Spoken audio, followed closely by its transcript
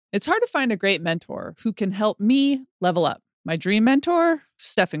It's hard to find a great mentor who can help me level up. My dream mentor,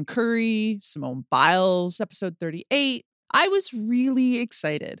 Stephen Curry, Simone Biles, episode 38. I was really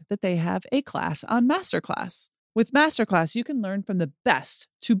excited that they have a class on Masterclass. With Masterclass, you can learn from the best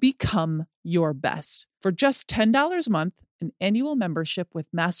to become your best. For just $10 a month, an annual membership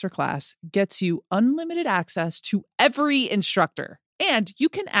with Masterclass gets you unlimited access to every instructor. And you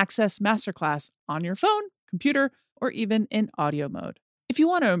can access Masterclass on your phone, computer, or even in audio mode. If you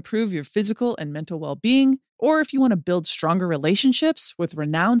want to improve your physical and mental well-being, or if you want to build stronger relationships with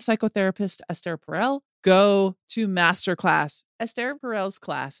renowned psychotherapist Esther Perel, go to Masterclass. Esther Perel's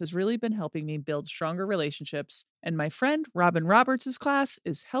class has really been helping me build stronger relationships, and my friend Robin Roberts' class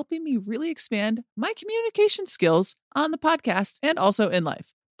is helping me really expand my communication skills on the podcast and also in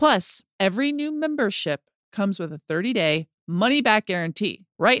life. Plus, every new membership comes with a 30-day money-back guarantee.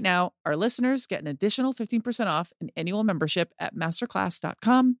 Right now, our listeners get an additional 15% off an annual membership at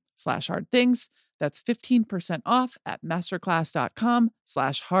masterclass.com/hardthings. That's 15% off at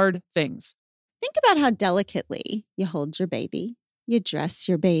masterclass.com/hardthings. Think about how delicately you hold your baby, you dress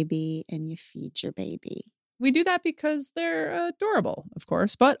your baby, and you feed your baby. We do that because they're adorable, of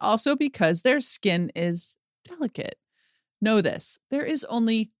course, but also because their skin is delicate. Know this, there is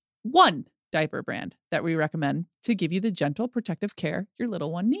only one diaper brand that we recommend to give you the gentle protective care your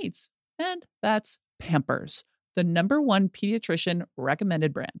little one needs. And that's Pampers, the #1 pediatrician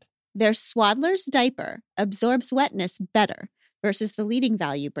recommended brand. Their Swaddler's diaper absorbs wetness better versus the leading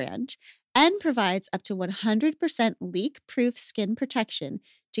value brand and provides up to 100% leak-proof skin protection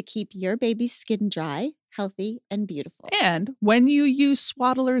to keep your baby's skin dry, healthy, and beautiful. And when you use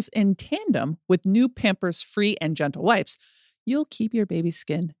Swaddlers in tandem with new Pampers Free and Gentle wipes, you'll keep your baby's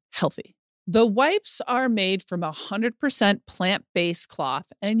skin healthy. The wipes are made from 100% plant-based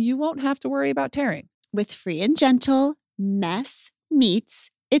cloth, and you won't have to worry about tearing. With Free and Gentle, mess meets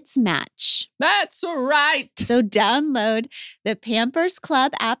its match. That's right. So download the Pampers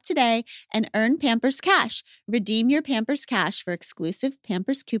Club app today and earn Pampers Cash. Redeem your Pampers Cash for exclusive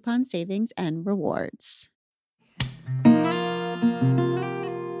Pampers coupon savings and rewards.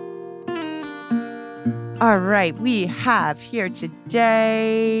 All right, we have here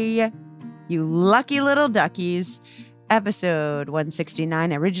today, you lucky little duckies, episode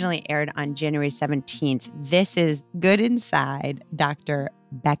 169, originally aired on January 17th. This is Good Inside, Dr.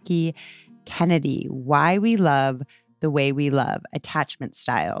 Becky Kennedy, Why We Love the Way We Love, Attachment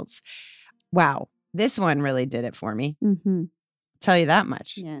Styles. Wow, this one really did it for me. Mm-hmm. Tell you that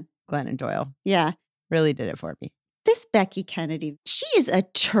much. Yeah. Glennon Doyle. Yeah. Really did it for me. This Becky Kennedy, she is a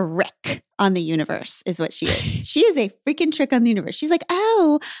trick on the universe, is what she is. She is a freaking trick on the universe. She's like,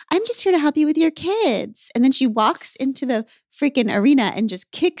 oh, I'm just here to help you with your kids. And then she walks into the freaking arena and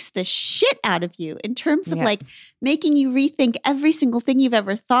just kicks the shit out of you in terms of like making you rethink every single thing you've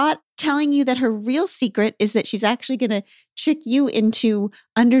ever thought, telling you that her real secret is that she's actually going to trick you into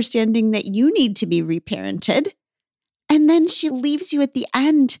understanding that you need to be reparented. And then she leaves you at the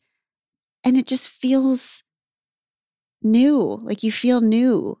end and it just feels new, like you feel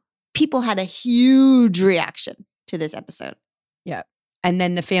new. People had a huge reaction to this episode. Yeah. And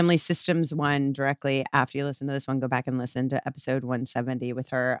then the family systems one, directly after you listen to this one, go back and listen to episode 170 with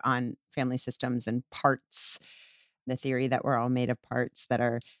her on family systems and parts, the theory that we're all made of parts that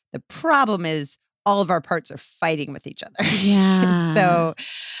are, the problem is all of our parts are fighting with each other. Yeah. So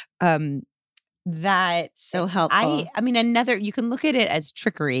that's so helpful. I mean, you can look at it as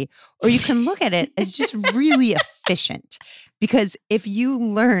trickery or you can look at it as just really efficient, because if you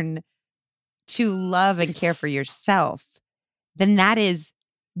learn to love and care for yourself, then that is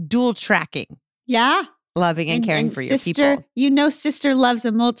dual tracking. Yeah. Loving and caring for your people. You know, sister loves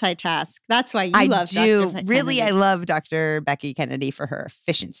a multitask. That's why you love Dr. Really, Kennedy. I love Dr. Becky Kennedy for her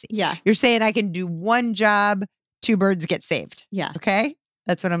efficiency. Yeah. You're saying I can do one job, 2 birds get saved. Yeah. Okay?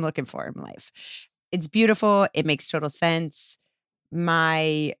 That's what I'm looking for in life. It's beautiful. It makes total sense.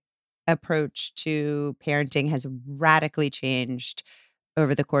 My approach to parenting has radically changed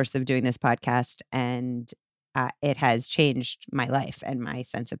over the course of doing this podcast, and it has changed my life and my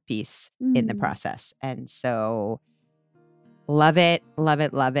sense of peace in the process. And so love it, love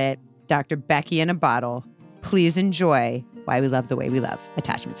it, love it. Dr. Becky in a bottle. Please enjoy Why We Love the Way We Love,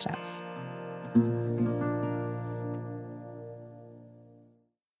 Attachment Styles.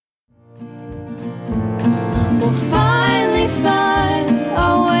 We'll finally find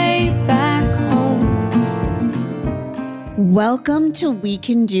our way back home. Welcome to We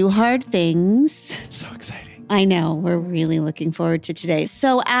Can Do Hard Things. It's so exciting. I know. We're really looking forward to today.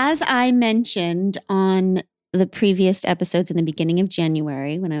 So as I mentioned on the previous episodes in the beginning of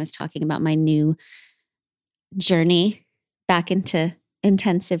January, when I was talking about my new journey back into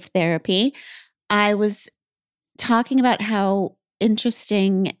intensive therapy, I was talking about how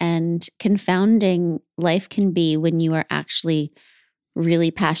interesting and confounding life can be when you are actually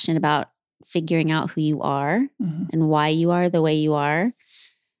really passionate about figuring out who you are and why you are the way you are.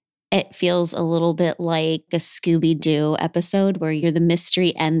 It feels a little bit like a Scooby-Doo episode where you're the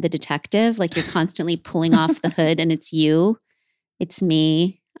mystery and the detective. Like you're constantly pulling off the hood and it's you. It's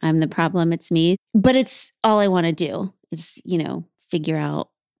me. I'm the problem. It's me. But it's all I want to do is, figure out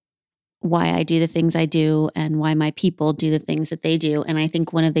why I do the things I do and why my people do the things that they do. And I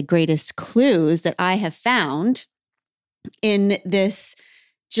think one of the greatest clues that I have found in this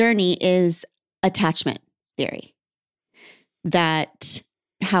journey is attachment theory. That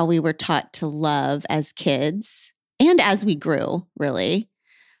how we were taught to love as kids and as we grew, really,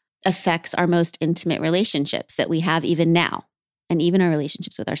 affects our most intimate relationships that we have even now, and even our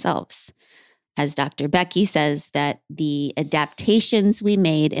relationships with ourselves. As Dr. Becky says, that the adaptations we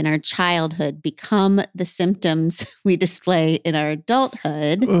made in our childhood become the symptoms we display in our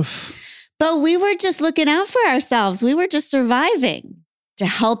adulthood. Oof. But we were just looking out for ourselves. We were just surviving. To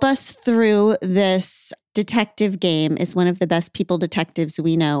help us through this detective game is one of the best people detectives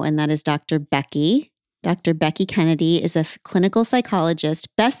we know, and that is Dr. Becky. Dr. Becky Kennedy is a clinical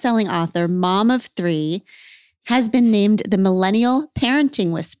psychologist, best-selling author, mom of 3, has been named the Millennial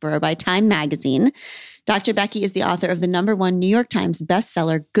Parenting Whisperer by Time Magazine. Dr. Becky is the author of the #1 New York Times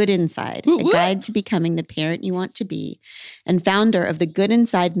bestseller, Good Inside, a guide to becoming the parent you want to be, and founder of the Good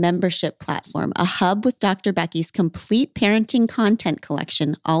Inside membership platform, a hub with Dr. Becky's complete parenting content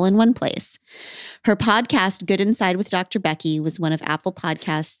collection all in one place. Her podcast, Good Inside with Dr. Becky, was one of Apple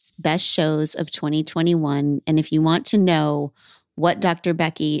Podcasts' best shows of 2021. And if you want to know what Dr.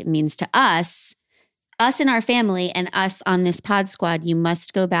 Becky means to us in our family and us on this pod squad, you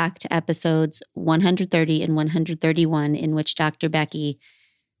must go back to episodes 130 and 131, in which Dr. Becky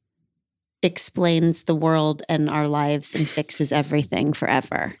explains the world and our lives and fixes everything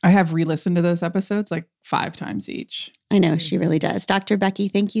forever. I have re-listened to those episodes like 5 times each. I know, she really does. Dr. Becky,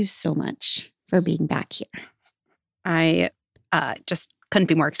 thank you so much for being back here. I just couldn't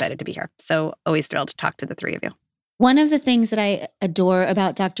be more excited to be here. So always thrilled to talk to the 3 of you. One of the things that I adore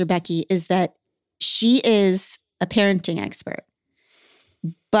about Dr. Becky is that she is a parenting expert,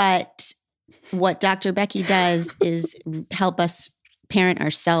 but what Dr. Becky does is help us parent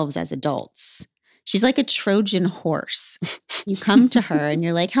ourselves as adults. She's like a Trojan horse. You come to her and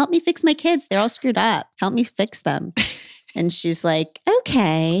you're like, help me fix my kids. They're all screwed up. Help me fix them. And she's like,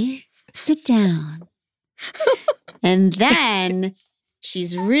 okay, sit down. And then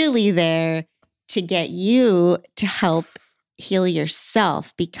she's really there to get you to help heal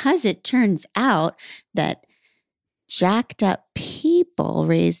yourself, because it turns out that jacked up people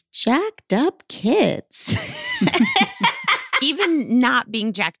raise jacked up kids. Even not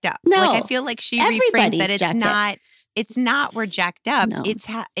being jacked up. No, like I feel like she reframes that it's not we're jacked up. No.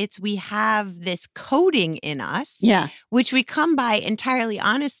 It's we have this coding in us, Yeah. which we come by entirely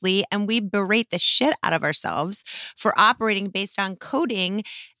honestly, and we berate the shit out of ourselves for operating based on coding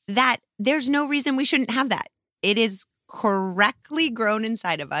that there's no reason we shouldn't have that. It is correctly grown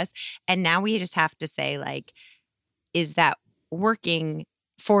inside of us. And now we just have to say, like, is that working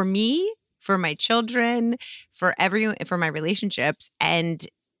for me, for my children, for everyone, for my relationships? And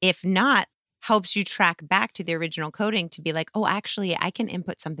if not, helps you track back to the original coding to be like, oh, actually, I can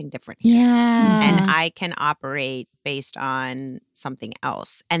input something different. Yeah. And I can operate based on something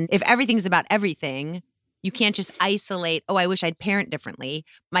else. And if everything's about everything, you can't just isolate, oh, I wish I'd parent differently.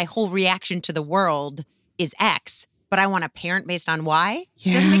 My whole reaction to the world is X, but I want to parent based on Y.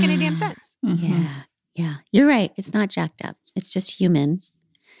 Yeah. Doesn't make any damn sense. Yeah. Yeah. You're right. It's not jacked up. It's just human.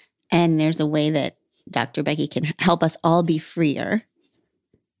 And there's a way that Dr. Becky can help us all be freer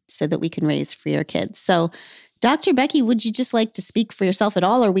so that we can raise freer kids. So, Dr. Becky, would you just like to speak for yourself at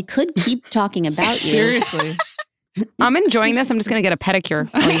all, or we could keep talking about you? Seriously. I'm enjoying this. I'm just going to get a pedicure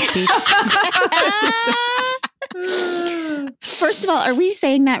while you speak. First of all, are we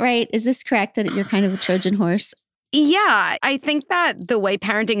saying that right? Is this correct that you're kind of a Trojan horse? Yeah, I think that the way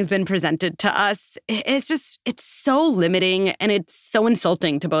parenting has been presented to us, it's so limiting and it's so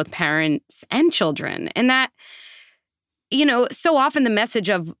insulting to both parents and children. And that, so often the message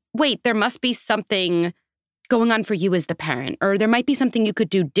of, wait, there must be something going on for you as the parent, or there might be something you could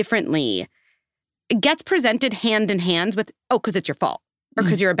do differently, it gets presented hand in hand with, oh, because it's your fault or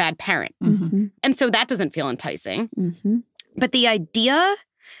because you're a bad parent. Mm-hmm. And so that doesn't feel enticing. Mm-hmm. But the idea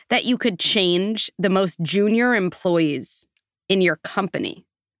that you could change the most junior employees in your company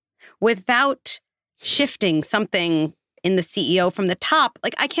without shifting something in the CEO from the top,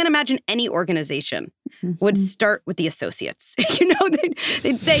 like I can't imagine any organization would start with the associates.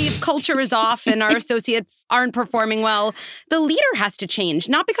 They'd say if culture is off and our associates aren't performing well, the leader has to change.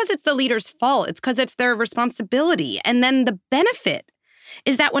 Not because it's the leader's fault, it's because it's their responsibility. And then the benefit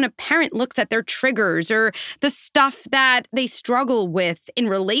is that when a parent looks at their triggers or the stuff that they struggle with in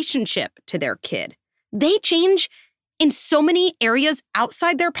relationship to their kid, they change in so many areas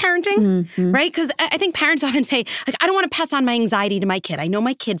outside their parenting, right? Because I think parents often say, like, I don't want to pass on my anxiety to my kid. I know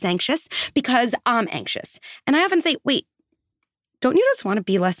my kid's anxious because I'm anxious. And I often say, wait, don't you just want to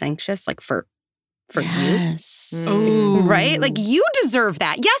be less anxious, like for yes. you? Right? Like, you deserve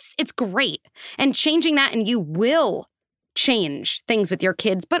that. Yes, it's great. And changing that, and you will change things with your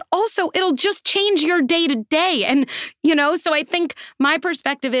kids, but also it'll just change your day to day. And, so I think my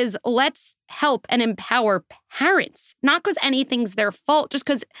perspective is let's help and empower parents, not because anything's their fault, just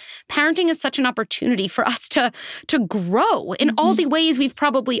because parenting is such an opportunity for us to grow in all the ways we've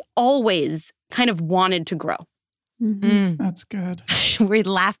probably always kind of wanted to grow. That's good. We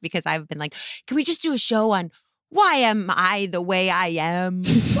laugh because I've been like, can we just do a show on why am I the way I am?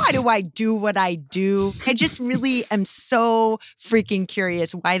 Why do I do what I do? I just really am so freaking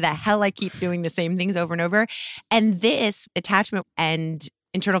curious why the hell I keep doing the same things over and over. And this attachment and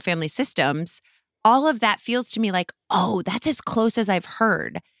internal family systems, all of that feels to me like, oh, that's as close as I've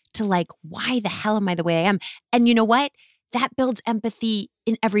heard to like, why the hell am I the way I am? And you know what? That builds empathy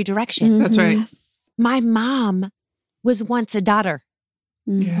in every direction. That's right. My mom was once a daughter.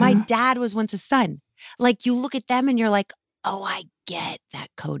 Yeah. My dad was once a son. Like, you look at them and you're like, oh, I get that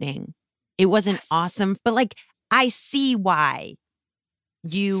coding. It wasn't awesome, but like, I see why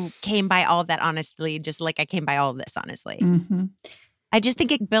you came by all of that honestly, just like I came by all of this honestly. I just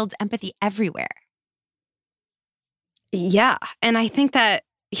think it builds empathy everywhere. Yeah. And I think that,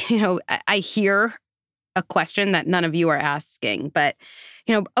 I hear a question that none of you are asking, but,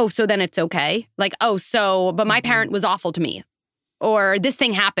 oh, so then it's okay? Like, oh, so, but my parent was awful to me. Or this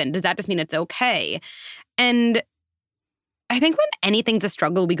thing happened. Does that just mean it's okay? And I think when anything's a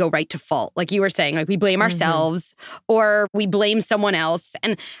struggle, we go right to fault. Like you were saying, like we blame ourselves or we blame someone else.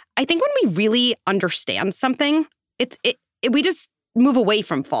 And I think when we really understand something, we just move away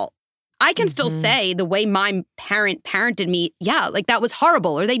from fault. I can still say the way my parent parented me, yeah, like that was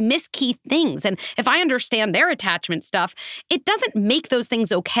horrible, or they miss key things. And if I understand their attachment stuff, it doesn't make those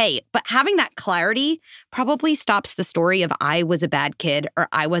things okay. But having that clarity probably stops the story of I was a bad kid or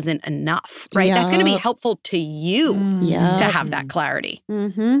I wasn't enough, right? That's going to be helpful to you to have that clarity.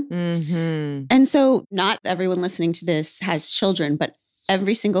 And so not everyone listening to this has children, but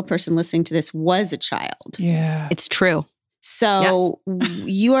every single person listening to this was a child. Yeah. It's true. So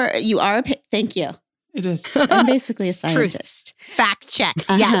you are thank you. It is. I'm basically a scientist. Fact check.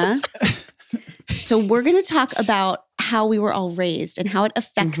 Yes. So we're going to talk about how we were all raised and how it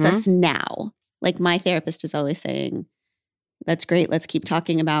affects us now. Like my therapist is always saying, that's great. Let's keep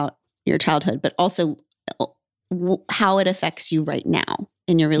talking about your childhood, but also how it affects you right now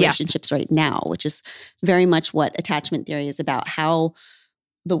in your relationships right now, which is very much what attachment theory is about. How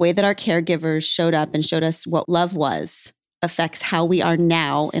the way that our caregivers showed up and showed us what love was affects how we are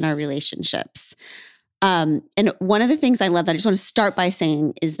now in our relationships. And one of the things I love that I just want to start by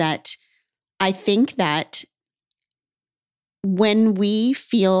saying is that I think that when we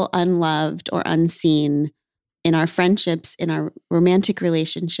feel unloved or unseen in our friendships, in our romantic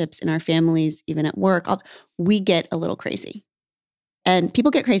relationships, in our families, even at work, we get a little crazy. And people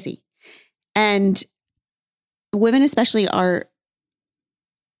get crazy. And women especially are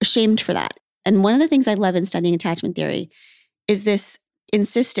ashamed for that. And one of the things I love in studying attachment theory is this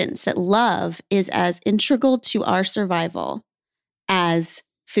insistence that love is as integral to our survival as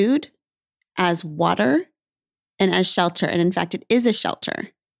food, as water, and as shelter. And in fact, it is a shelter,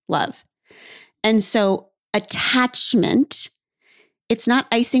 love. And so attachment, it's not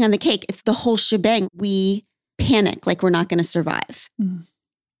icing on the cake. It's the whole shebang. We panic like we're not going to survive.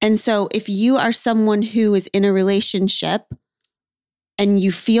 And so if you are someone who is in a relationship and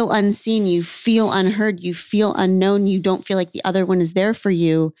you feel unseen, you feel unheard, you feel unknown, you don't feel like the other one is there for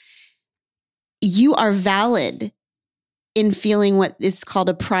you, you are valid in feeling what is called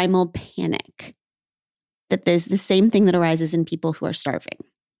a primal panic. That there's the same thing that arises in people who are starving.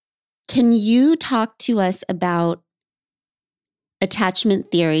 Can you talk to us about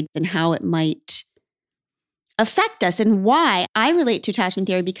attachment theory and how it might affect us and why I relate to attachment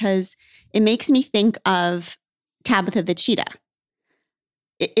theory? Because it makes me think of Tabitha the cheetah.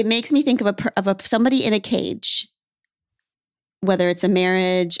 It makes me think of somebody in a cage, whether it's a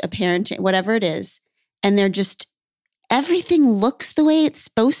marriage, a parent, whatever it is, and they're just, everything looks the way it's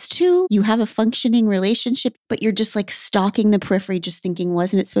supposed to. You have a functioning relationship, but you're just like stalking the periphery, just thinking,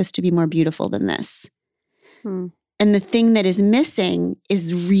 wasn't it supposed to be more beautiful than this? And the thing that is missing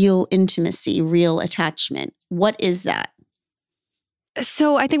is real intimacy, real attachment. What is that?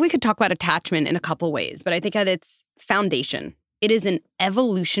 So I think we could talk about attachment in a couple ways, but I think at its foundation, it is an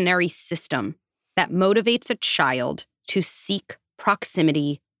evolutionary system that motivates a child to seek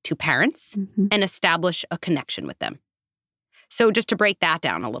proximity to parents and establish a connection with them. So just to break that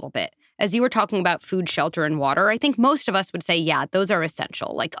down a little bit, as you were talking about food, shelter, and water, I think most of us would say, yeah, those are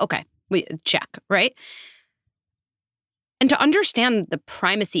essential. Like, okay, we check, right? And to understand the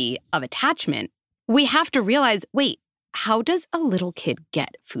primacy of attachment, we have to realize, wait, how does a little kid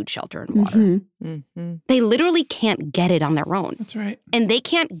get food, shelter, and water? They literally can't get it on their own. That's right. And they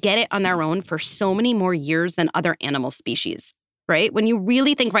can't get it on their own for so many more years than other animal species, right? When you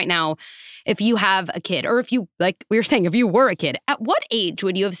really think right now, if you have a kid, or if you, like we were saying, if you were a kid, at what age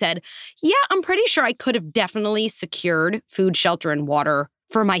would you have said, yeah, I'm pretty sure I could have definitely secured food, shelter, and water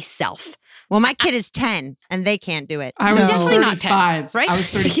for myself? Well, my kid is 10 and they can't do it. I was Definitely not 35, 10, right? I was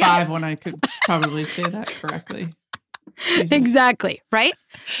 35 when I could probably say that correctly. Jesus. Exactly, right?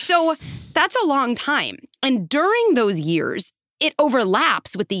 So that's a long time. And during those years, it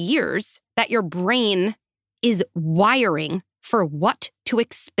overlaps with the years that your brain is wiring for what to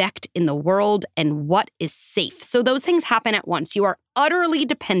expect in the world and what is safe. So those things happen at once. You are utterly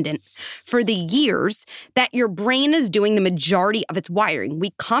dependent for the years that your brain is doing the majority of its wiring.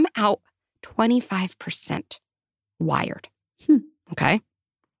 We come out 25% wired, okay?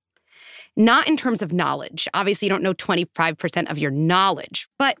 Not in terms of knowledge. Obviously, you don't know 25% of your knowledge,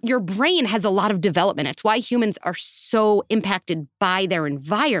 but your brain has a lot of development. It's why humans are so impacted by their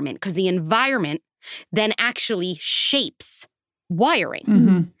environment, because the environment then actually shapes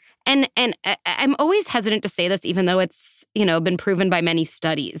wiring. And I'm always hesitant to say this, even though it's, been proven by many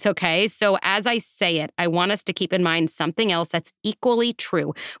studies, okay? So as I say it, I want us to keep in mind something else that's equally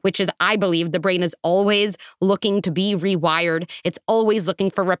true, which is I believe the brain is always looking to be rewired. It's always looking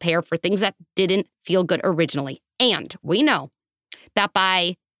for repair for things that didn't feel good originally. And we know that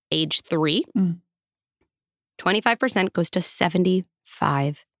by age 3, 25% goes to 75%.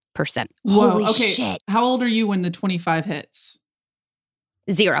 Whoa, Holy okay. shit. How old are you when the 25 hits?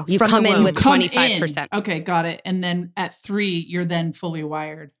 0. You From come the in womb. with Come 25%. in. Okay, got it. And then at 3, you're then fully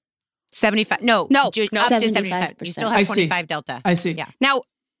wired. 75. No, No, up to 75%. 75%. You still I have see. 25 delta. I see. Yeah. Now,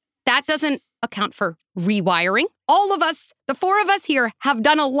 that doesn't account for rewiring. All of us, the 4 of us here, have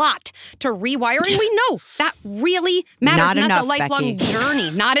done a lot to rewiring. We know that really matters. Not and that's enough, a lifelong Becky. journey.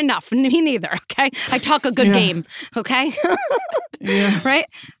 Not enough. Me neither, okay? I talk a good Yeah. game, okay? Yeah. Right?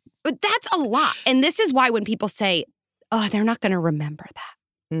 But that's a lot. And this is why when people say, oh, they're not going to remember that.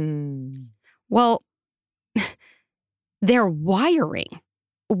 Well, their wiring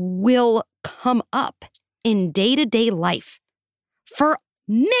will come up in day-to-day life for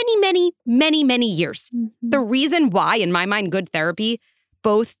many, many, many, many years. The reason why, in my mind, good therapy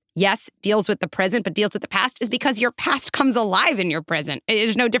both, yes, deals with the present, but deals with the past is because your past comes alive in your present.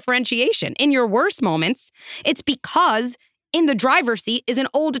 There's no differentiation. In your worst moments, it's because in the driver's seat is an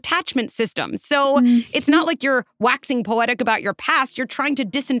old attachment system. So it's not like you're waxing poetic about your past. You're trying to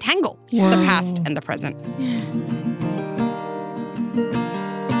disentangle the past and the present.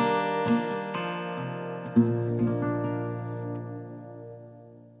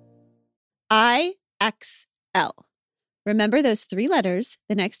 IXL. Remember those 3 letters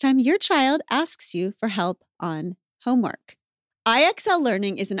the next time your child asks you for help on homework. IXL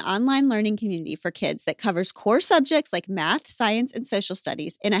Learning is an online learning community for kids that covers core subjects like math, science, and social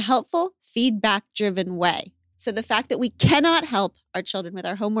studies in a helpful, feedback-driven way. So the fact that we cannot help our children with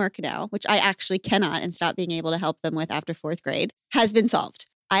our homework now, which I actually cannot and stop being able to help them with after 4th grade, has been solved.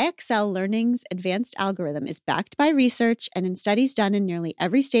 IXL Learning's advanced algorithm is backed by research, and in studies done in nearly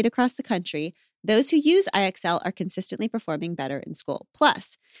every state across the country, those who use IXL are consistently performing better in school.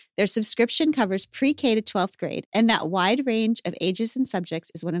 Plus, their subscription covers pre-K to 12th grade, and that wide range of ages and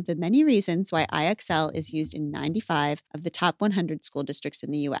subjects is one of the many reasons why IXL is used in 95 of the top 100 school districts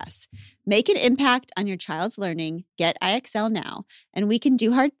in the U.S. Make an impact on your child's learning. Get IXL now. And We Can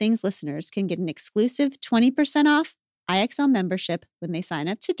Do Hard Things listeners can get an exclusive 20% off IXL membership when they sign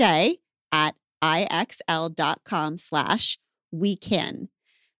up today at IXL.com/wecan.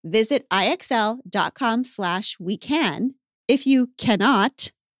 Visit IXL.com/wecan if you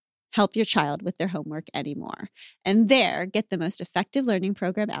cannot help your child with their homework anymore. And there, get the most effective learning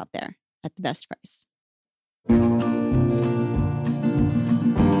program out there at the best price.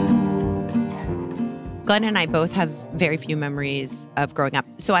 Glenn and I both have very few memories of growing up.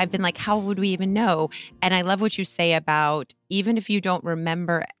 So I've been like, how would we even know? And I love what you say about even if you don't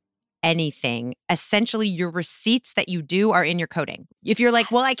remember anything, essentially your receipts that you do are in your coding. If you're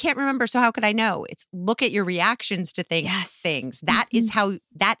like, well, I can't remember, so how could I know? It's look at your reactions to things. That is how,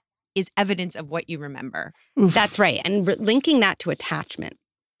 that is evidence of what you remember. That's right. And linking that to attachment.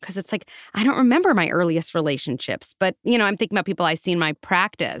 Because it's like, I don't remember my earliest relationships. But, I'm thinking about people I see in my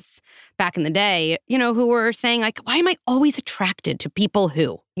practice back in the day, who were saying like, why am I always attracted to people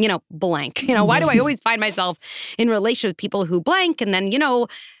who, blank? Why do I always find myself in relation with people who blank? And then, you don't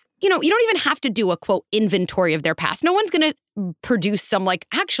even have to do a, quote, inventory of their past. No one's going to produce some like,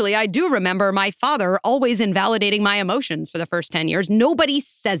 actually, I do remember my father always invalidating my emotions for the first 10 years. Nobody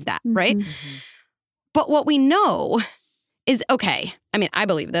says that, right? Mm-hmm. But what we know is, okay, I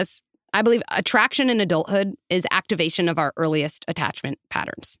believe this. I believe attraction in adulthood is activation of our earliest attachment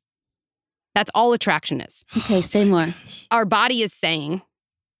patterns. That's all attraction is. Okay, say more. Our body is saying,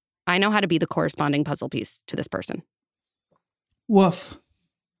 I know how to be the corresponding puzzle piece to this person. Woof.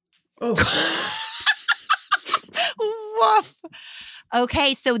 Oh. Woof.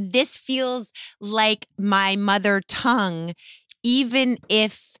 Okay, so this feels like my mother tongue, even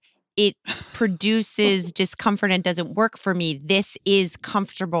if it produces discomfort and doesn't work for me. This is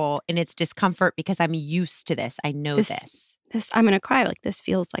comfortable in its discomfort because I'm used to this. I know this. I'm going to cry. Like, this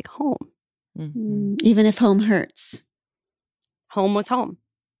feels like home. Mm-hmm. Even if home hurts. Home was home.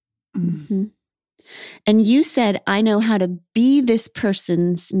 Mm-hmm. And you said, I know how to be this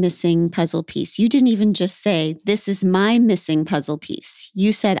person's missing puzzle piece. You didn't even just say, this is my missing puzzle piece.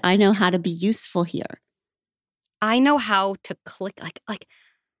 You said, I know how to be useful here. I know how to click,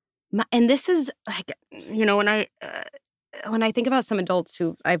 and this is like, when I think about some adults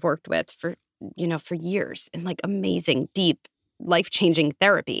who I've worked with for years in like amazing, deep, life-changing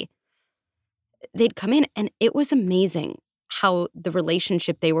therapy, they'd come in and it was amazing how the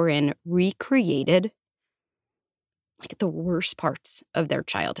relationship they were in recreated like the worst parts of their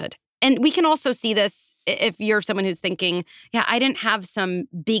childhood. And we can also see this if you're someone who's thinking, yeah, I didn't have some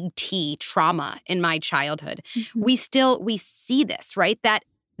big T trauma in my childhood. Mm-hmm. We see this, right?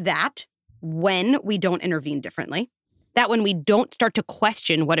 That when we don't intervene differently, that when we don't start to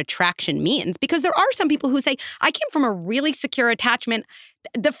question what attraction means, because there are some people who say, I came from a really secure attachment.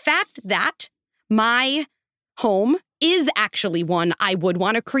 The fact that my home is actually one I would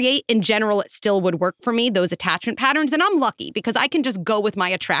want to create, in general, it still would work for me, those attachment patterns. And I'm lucky because I can just go with my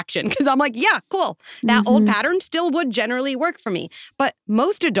attraction because I'm like, yeah, cool. That old pattern still would generally work for me. But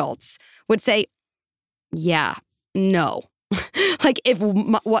most adults would say, yeah, no. Like if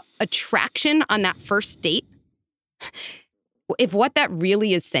what attraction on that first date, if what that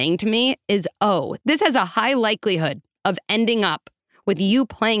really is saying to me is, oh, this has a high likelihood of ending up with you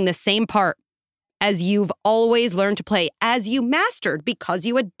playing the same part as you've always learned to play, as you mastered because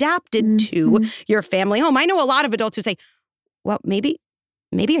you adapted to your family home. I know a lot of adults who say, well, maybe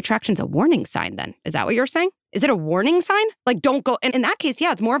attraction's a warning sign then. Is that what you're saying? Is it a warning sign? Like, don't go. And in that case,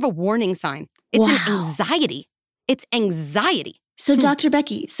 yeah, it's more of a warning sign. It's an anxiety. It's anxiety. So Dr.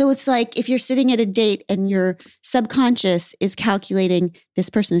 Becky, so it's like if you're sitting at a date and your subconscious is calculating, this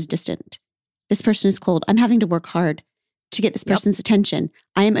person is distant. This person is cold. I'm having to work hard to get this person's attention.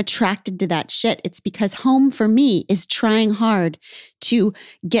 I am attracted to that shit. It's because home for me is trying hard to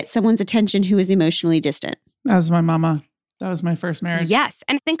get someone's attention who is emotionally distant. That was my mama. That was my first marriage. Yes.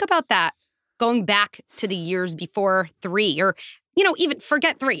 And think about that going back to the years before 3 or, even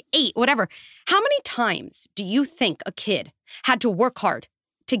forget 3, 8, whatever. How many times do you think a kid had to work hard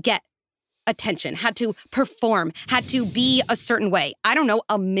to get attention, had to perform, had to be a certain way? I don't know,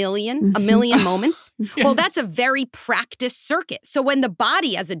 a million moments. Yes. Well, that's a very practiced circuit. So when the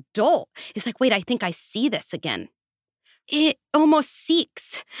body as adult is like, wait, I think I see this again, it almost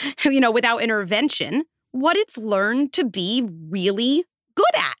seeks, without intervention, what it's learned to be really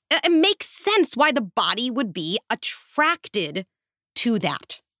good at. It makes sense why the body would be attracted to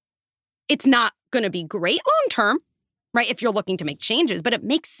that. It's not going to be great long term, right? If you're looking to make changes, but it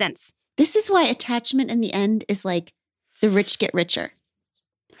makes sense. This is why attachment in the end is like the rich get richer.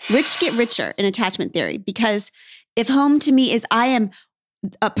 Rich get richer in attachment theory, because if home to me is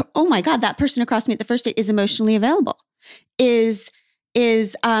oh my God, that person across me at the first date is emotionally available, is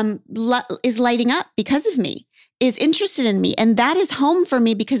lighting up because of me, is interested in me. And that is home for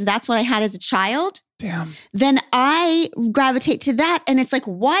me because that's what I had as a child. Damn. Then I gravitate to that. And it's like,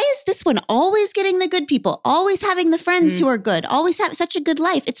 why is this one always getting the good people, always having the friends who are good, always have such a good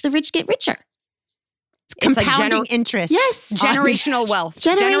life? It's the rich get richer. It's compounding interest. Yes. Generational wealth.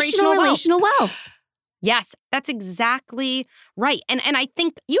 Generational relational wealth. Yes, that's exactly right. And I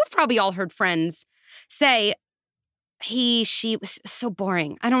think you've probably all heard friends say, she was so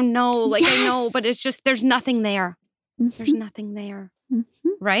boring. I don't know. Like, yes. I know, but it's just, there's nothing there. There's nothing there.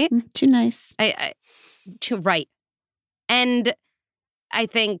 right? Too nice. Right. And I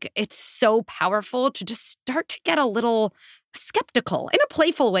think it's so powerful to just start to get a little skeptical in a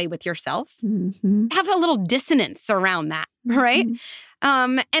playful way with yourself. Have a little dissonance around that, right?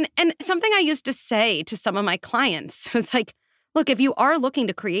 And something I used to say to some of my clients was like, look, if you are looking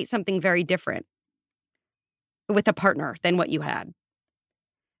to create something very different with a partner than what you had,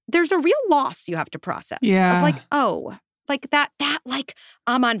 there's a real loss you have to process. Yeah. Of like, oh, like that like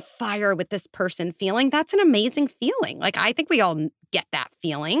I'm on fire with this person feeling. That's an amazing feeling. Like, I think we all get that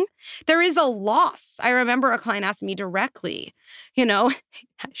feeling. There is a loss. I remember a client asked me directly,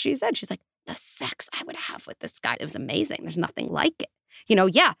 she said, she's like, the sex I would have with this guy, it was amazing. There's nothing like it.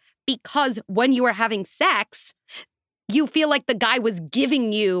 Yeah, because when you were having sex, you feel like the guy was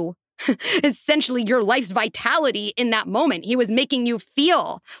giving you essentially your life's vitality in that moment. He was making you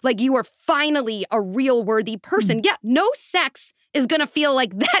feel like you were finally a real worthy person. Yeah, no sex is going to feel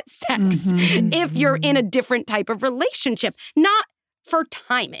like that sex if you're in a different type of relationship. Not for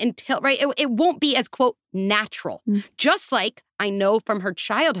time until, right? It won't be as, quote, natural. Just like I know from her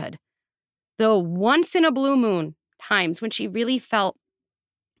childhood, the once in a blue moon times when she really felt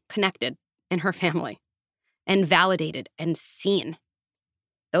connected in her family and validated and seen.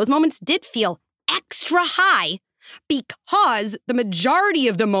 Those moments did feel extra high because the majority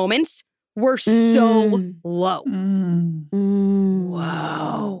of the moments were so low.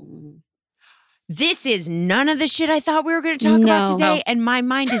 Whoa. This is none of the shit I thought we were going to talk about today. And my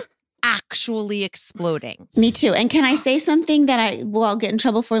mind is actually exploding. Me too. And can I say something that I'll get in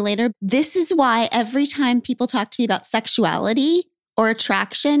trouble for later? This is why every time people talk to me about sexuality or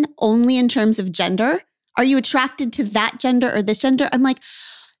attraction, only in terms of gender, are you attracted to that gender or this gender? I'm like,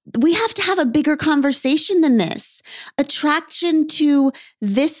 we have to have a bigger conversation than this. Attraction to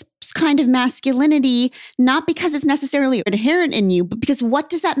this kind of masculinity, not because it's necessarily inherent in you, but because what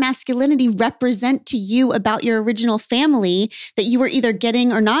does that masculinity represent to you about your original family that you were either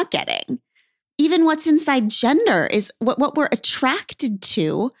getting or not getting? Even what's inside gender is what we're attracted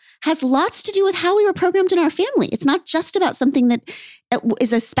to has lots to do with how we were programmed in our family. It's not just about something that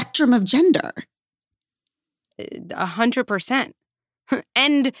is a spectrum of gender. 100%.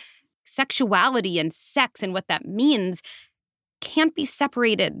 And sexuality and sex and what that means can't be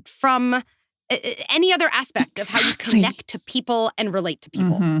separated from any other aspect of how you connect to people and relate to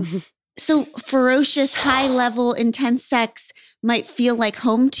people. So ferocious, high-level, intense sex might feel like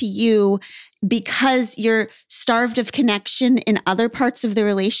home to you because you're starved of connection in other parts of the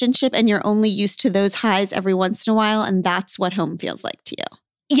relationship and you're only used to those highs every once in a while, and that's what home feels like to you.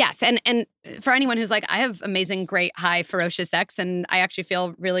 Yes. And for anyone who's like, I have amazing, great, high, ferocious sex, and I actually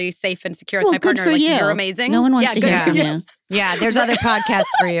feel really safe and secure with my partner. Like, you're amazing. No one wants to hear from you. Yeah, there's other podcasts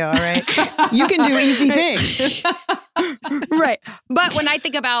for you, all right? You can do easy things. Right. But when I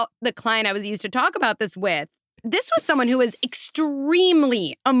think about the client I was used to talk about this with, this was someone who was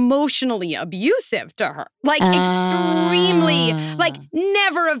extremely emotionally abusive to her. Like, extremely, like,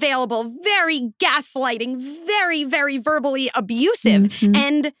 never available, very gaslighting, very, very verbally abusive.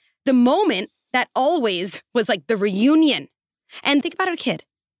 And the moment that always was like the reunion. And think about a kid.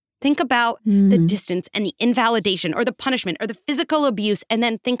 Think about the distance and the invalidation or the punishment or the physical abuse. And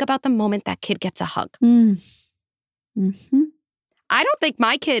then think about the moment that kid gets a hug. I don't think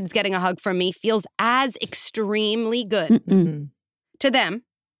my kids getting a hug from me feels as extremely good to them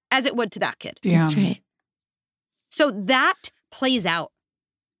as it would to that kid. Yeah. That's right. So that plays out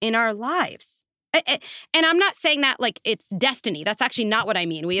in our lives. And I'm not saying that like it's destiny. That's actually not what I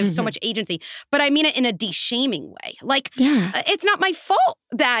mean. We have so much agency, but I mean it in a de-shaming way. Like, it's not my fault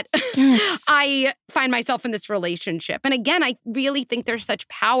that I find myself in this relationship. And again, I really think there's such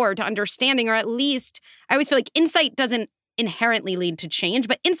power to understanding, or at least I always feel like insight doesn't inherently lead to change,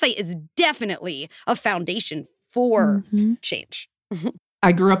 but insight is definitely a foundation for change.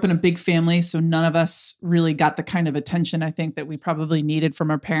 I grew up in a big family, so none of us really got the kind of attention I think that we probably needed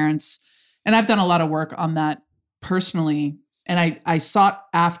from our parents. And I've done a lot of work on that personally. And I sought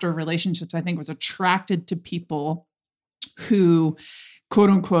after relationships, I think was attracted to people who, quote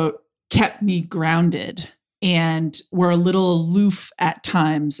unquote, kept me grounded and were a little aloof at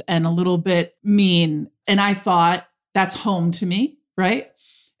times and a little bit mean. And I thought, that's home to me, right?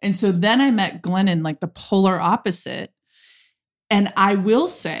 And so then I met Glennon, like the polar opposite. And I will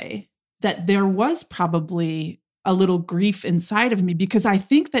say that there was probably a little grief inside of me because I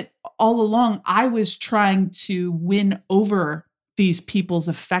think that all along I was trying to win over these people's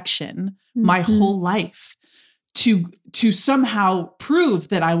affection my whole life to somehow prove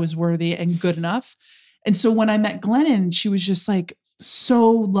that I was worthy and good enough. And so when I met Glennon, she was just like, so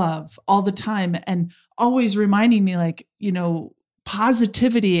love all the time and always reminding me like,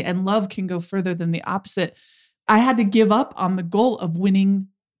 positivity and love can go further than the opposite. I had to give up on the goal of winning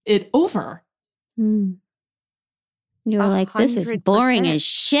it over. You were like, this is boring as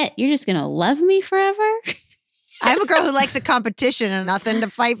shit. You're just going to love me forever? I'm a girl who likes a competition and nothing to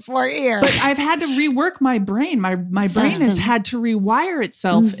fight for here. But I've had to rework my brain. My brain has had to rewire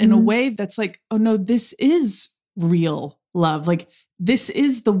itself in a way that's like, oh no, this is real love. Like, this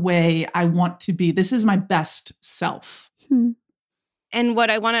is the way I want to be. This is my best self. And what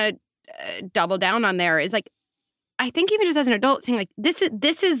I want to double down on there is like, I think even just as an adult saying like,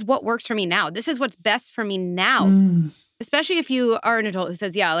 this is what works for me now. This is what's best for me now. Especially if you are an adult who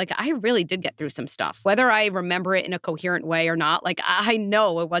says, yeah, like I really did get through some stuff, whether I remember it in a coherent way or not. Like I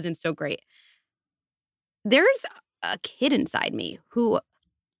know it wasn't so great. There's a kid inside me who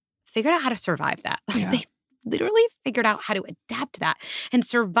figured out how to survive that. Yeah. They literally figured out how to adapt to that and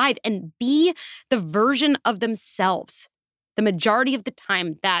survive and be the version of themselves the majority of the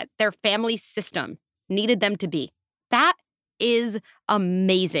time that their family system needed them to be. That is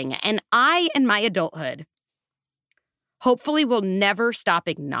amazing. And I, in my adulthood, hopefully will never stop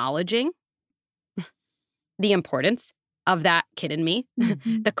acknowledging the importance of that kid in me,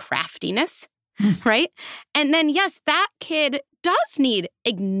 the craftiness, right? And then, yes, that kid does need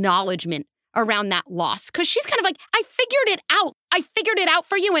acknowledgement around that loss because she's kind of like, I figured it out. I figured it out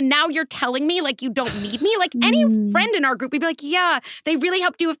for you. And now you're telling me like you don't need me. Like any friend in our group, we'd be like, yeah, they really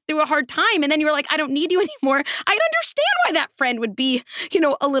helped you through a hard time. And then you were like, I don't need you anymore. I'd understand why that friend would be,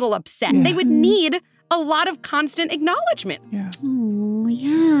 a little upset. They would need a lot of constant acknowledgement. Yeah. Oh,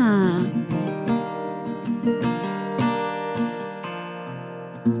 yeah.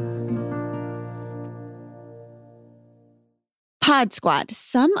 Pod Squad,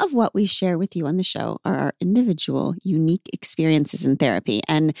 some of what we share with you on the show are our individual, unique experiences in therapy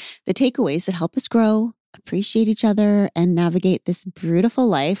and the takeaways that help us grow, appreciate each other, and navigate this beautiful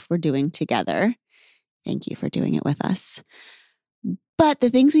life we're doing together. Thank you for doing it with us. But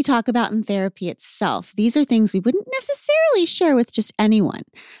the things we talk about in therapy itself, these are things we wouldn't necessarily share with just anyone.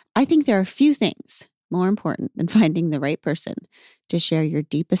 I think there are few things more important than finding the right person to share your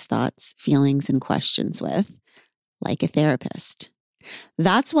deepest thoughts, feelings, and questions with, like a therapist.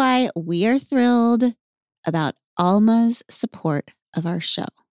 That's why we are thrilled about Alma's support of our show.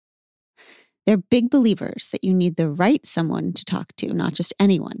 They're big believers that you need the right someone to talk to, not just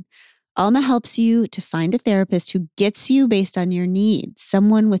anyone. Alma helps you to find a therapist who gets you based on your needs,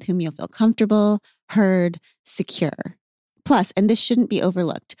 someone with whom you'll feel comfortable, heard, secure. Plus, and this shouldn't be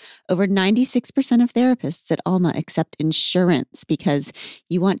overlooked, over 96% of therapists at Alma accept insurance because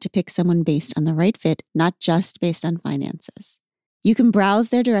you want to pick someone based on the right fit, not just based on finances. You can browse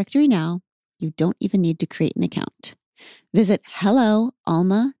their directory now. You don't even need to create an account. Visit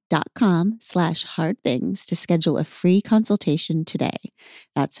helloalma.com/hardthings to schedule a free consultation today.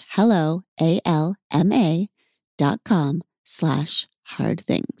 That's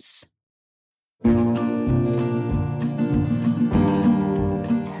helloalma.com/hardthings.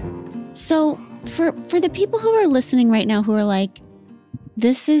 So for the people who are listening right now who are like,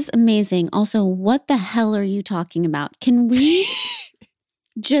 this is amazing. Also, what the hell are you talking about? Can we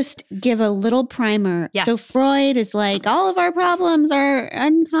just give a little primer? Yes. So Freud is like, all of our problems are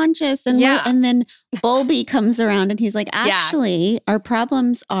unconscious. And, and then Bowlby comes around and he's like, actually, our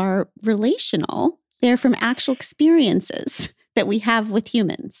problems are relational. They're from actual experiences that we have with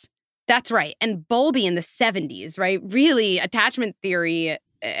humans. That's right. And Bowlby in the 70s, right? Really, attachment theory,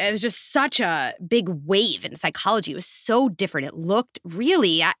 it was just such a big wave in psychology. It was so different. It looked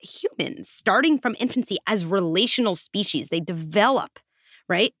really at humans, starting from infancy as relational species. They develop,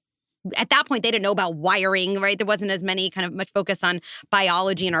 right? At that point, they didn't know about wiring, right? There wasn't as much focus on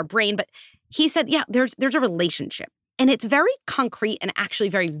biology in our brain. But he said, yeah, there's a relationship. And it's very concrete and actually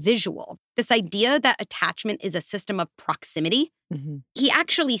very visual. This idea that attachment is a system of proximity. He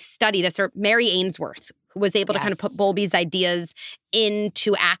actually studied this, or Mary Ainsworth, who was able to kind of put Bowlby's ideas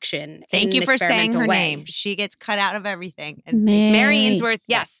into action. Thank you for saying her way. name. She gets cut out of everything. Mary Ainsworth,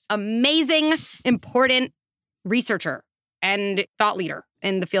 yes. Amazing, important researcher and thought leader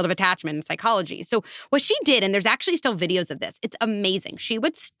in the field of attachment and psychology. So what she did, and there's actually still videos of this, it's amazing. She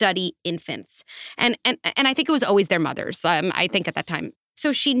would study infants. And I think it was always their mothers, I think at that time.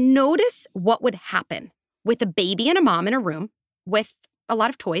 So she noticed what would happen with a baby and a mom in a room with a lot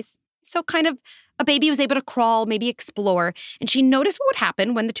of toys. So kind of a baby was able to crawl, maybe explore. And she noticed what would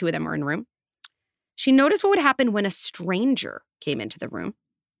happen when the two of them were in a room. She noticed what would happen when a stranger came into the room.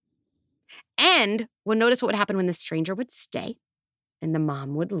 And would notice what would happen when the stranger would stay and the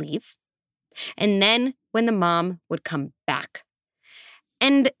mom would leave. And then when the mom would come back.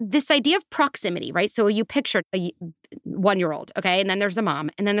 And this idea of proximity, right? So you picture a 1-year-old, okay? And then there's a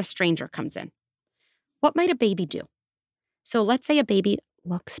mom, and then a stranger comes in. What might a baby do? So let's say a baby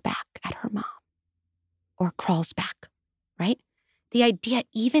looks back at her mom or crawls back, right? The idea,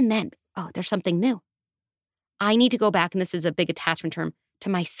 even then, oh, there's something new. I need to go back, and this is a big attachment term, to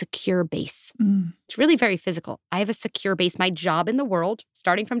my secure base. It's really very physical. I have a secure base. My job in the world,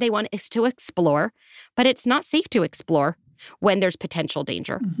 starting from day one, is to explore, but it's not safe to explore when there's potential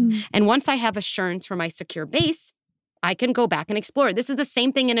danger. And once I have assurance from my secure base, I can go back and explore. This is the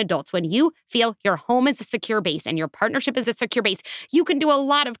same thing in adults. When you feel your home is a secure base and your partnership is a secure base, you can do a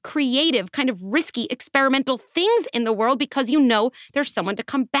lot of creative, kind of risky, experimental things in the world because you know there's someone to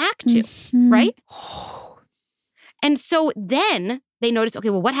come back to, right? And so then they notice, okay,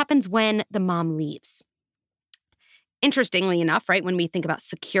 well, what happens when the mom leaves? Interestingly enough, right, when we think about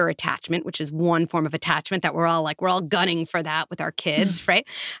secure attachment, which is one form of attachment that we're all gunning for that with our kids, right?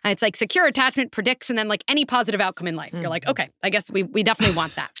 It's like secure attachment predicts and then like any positive outcome in life. You're like, okay, I guess we definitely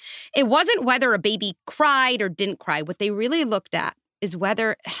want that. It wasn't whether a baby cried or didn't cry. What they really looked at is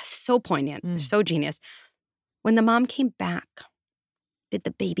whether, so poignant, so genius. When the mom came back, did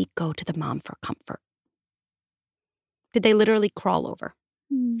the baby go to the mom for comfort? Did they literally crawl over?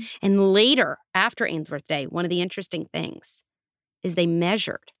 And later, after Ainsworth Day, one of the interesting things is they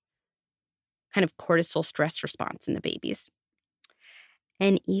measured kind of cortisol stress response in the babies.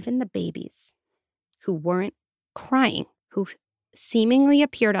 And even the babies who weren't crying, who seemingly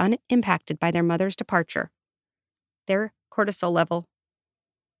appeared unimpacted by their mother's departure, their cortisol level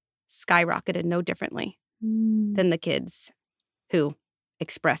skyrocketed no differently than the kids who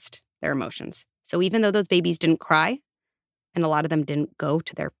expressed their emotions. So even though those babies didn't cry, and a lot of them didn't go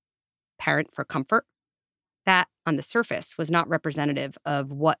to their parent for comfort, that on the surface was not representative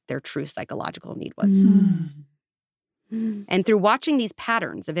of what their true psychological need was. And through watching these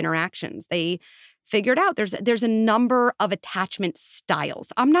patterns of interactions, they figured out there's a number of attachment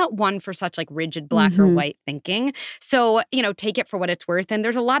styles. I'm not one for such like rigid black or white thinking. So, take it for what it's worth. And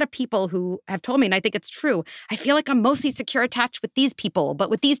there's a lot of people who have told me, and I think it's true, I feel like I'm mostly secure attached with these people, but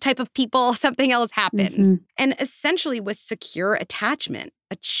with these type of people, something else happens. And essentially with secure attachment,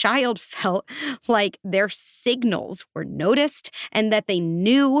 a child felt like their signals were noticed and that they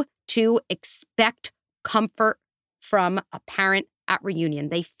knew to expect comfort from a parent at reunion.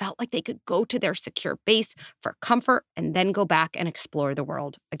 They felt like they could go to their secure base for comfort and then go back and explore the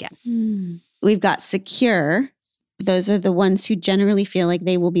world again. We've got secure. Those are the ones who generally feel like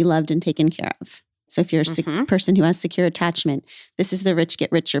they will be loved and taken care of. So if you're a person who has secure attachment, this is the rich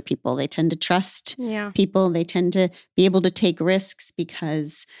get richer people. They tend to trust people. They tend to be able to take risks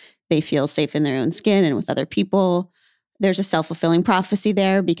because they feel safe in their own skin and with other people. There's a self-fulfilling prophecy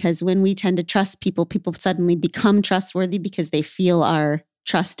there because when we tend to trust people, people suddenly become trustworthy because they feel our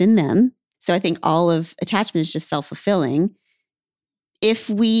trust in them. So I think all of attachment is just self-fulfilling.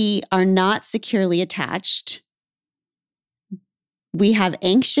 If we are not securely attached, we have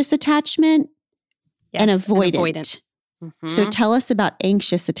anxious attachment and avoidant. So tell us about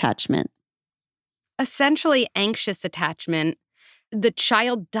anxious attachment. Essentially, anxious attachment, the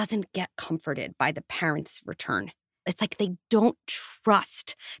child doesn't get comforted by the parent's return. It's like they don't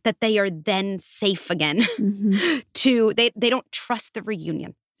trust that they are then safe again. They don't trust the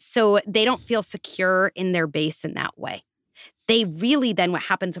reunion. So they don't feel secure in their base in that way. They really then, what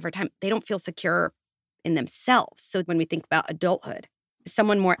happens over time, they don't feel secure in themselves. So when we think about adulthood,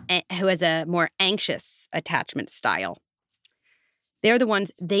 someone who has a more anxious attachment style, they're the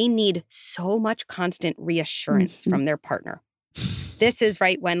ones, they need so much constant reassurance from their partner. This is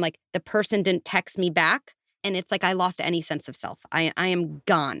right when like the person didn't text me back, and it's like I lost any sense of self. I am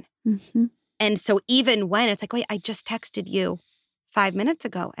gone. And so even when it's like, wait, I just texted you 5 minutes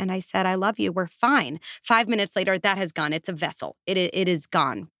ago and I said, I love you, we're fine. 5 minutes later, that has gone. It's a vessel. It is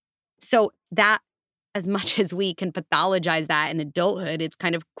gone. So that, as much as we can pathologize that in adulthood, it's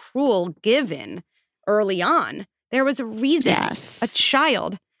kind of cruel given early on. There was a reason a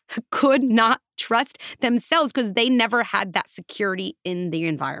child could not trust themselves because they never had that security in the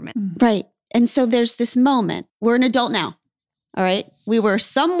environment. Right. And so there's this moment. We're an adult now. All right. We were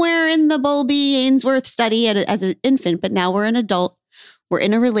somewhere in the Bowlby-Ainsworth study as an infant, but now we're an adult. We're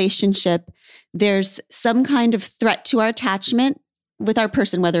in a relationship. There's some kind of threat to our attachment with our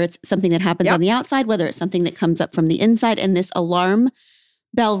person, whether it's something that happens on the outside, whether it's something that comes up from the inside. And this alarm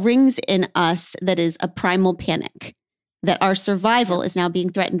bell rings in us that is a primal panic, that our survival is now being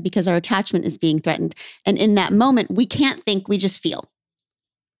threatened because our attachment is being threatened. And in that moment, we can't think, we just feel.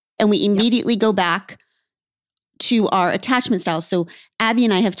 And we immediately go back to our attachment styles. So Abby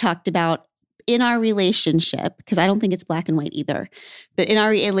and I have talked about in our relationship, because I don't think it's black and white either, but in our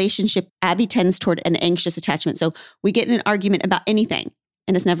relationship, Abby tends toward an anxious attachment. So we get in an argument about anything,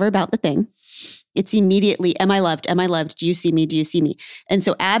 and it's never about the thing. It's immediately, am I loved? Am I loved? Do you see me? Do you see me? And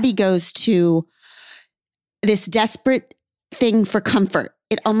so Abby goes to this desperate thing for comfort.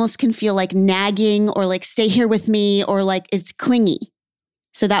 It almost can feel like nagging or like stay here with me or like it's clingy.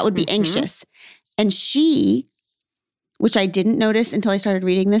 So that would be anxious. And she, which I didn't notice until I started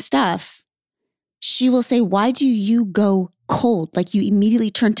reading this stuff, she will say, why do you go cold? Like you immediately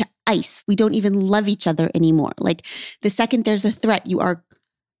turn to ice. We don't even love each other anymore. Like the second there's a threat, you are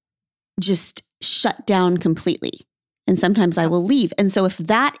just shut down completely. And sometimes I will leave. And so if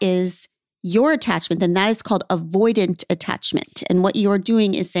that is your attachment, then that is called avoidant attachment. And what you're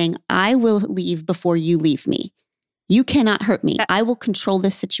doing is saying, I will leave before you leave me. You cannot hurt me. I will control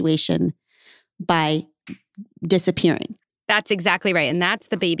this situation by disappearing. That's exactly right. And that's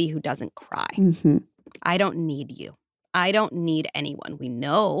the baby who doesn't cry. Mm-hmm. I don't need you. I don't need anyone. We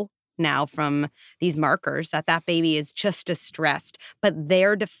know now from these markers that that baby is just distressed, but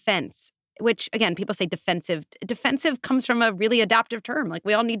their defense, which again, people say defensive. Defensive comes from a really adaptive term. Like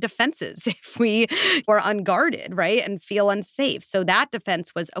we all need defenses if we are unguarded, right? And feel unsafe. So that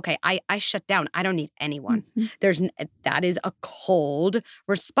defense was, okay, I shut down. I don't need anyone. Mm-hmm. That is a cold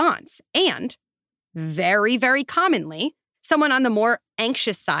response. And very, very commonly, someone on the more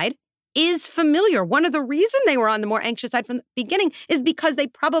anxious side is familiar. One of the reasons they were on the more anxious side from the beginning is because they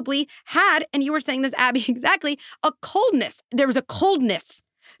probably had, and you were saying this, Abby, exactly, a coldness. There was a coldness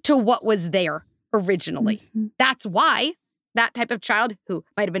to what was there originally. Mm-hmm. That's why that type of child who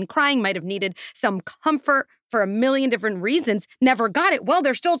might have been crying, might have needed some comfort for a million different reasons, never got it. Well,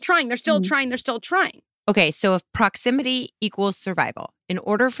 they're still trying. They're still trying. They're still trying. Okay, so if proximity equals survival, in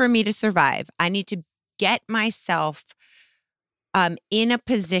order for me to survive, I need to get myself in a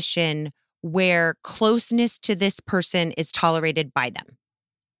position where closeness to this person is tolerated by them.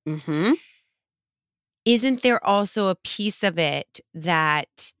 Mm-hmm. Isn't there also a piece of it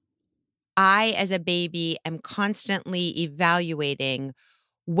that I, as a baby, am constantly evaluating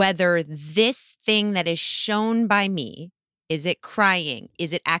whether this thing that is shown by me, is it crying?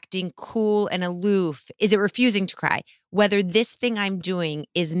 Is it acting cool and aloof? Is it refusing to cry? Whether this thing I'm doing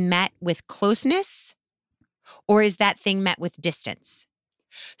is met with closeness or is that thing met with distance?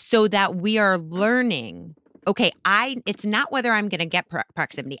 So that we are learning, okay, it's not whether I'm going to get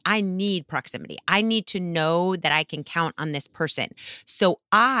proximity. I need proximity. I need to know that I can count on this person. So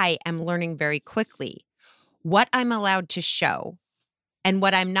I am learning very quickly what I'm allowed to show and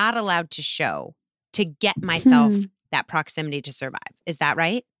what I'm not allowed to show to get myself that proximity to survive. Is that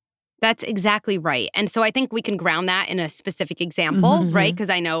right? That's exactly right. And so I think we can ground that in a specific example, right?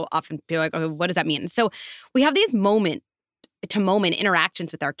 Because I know often people are like, oh, what does that mean? So we have these moment-to-moment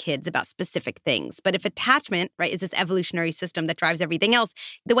interactions with our kids about specific things. But if attachment, right, is this evolutionary system that drives everything else,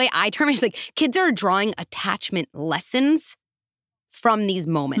 the way I term it is like kids are drawing attachment lessons from these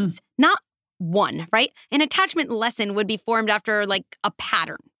moments. Not one, right? An attachment lesson would be formed after like a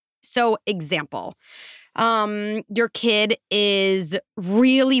pattern. So example, your kid is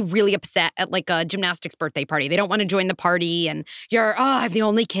really, really upset at like a gymnastics birthday party. They don't want to join the party and I'm the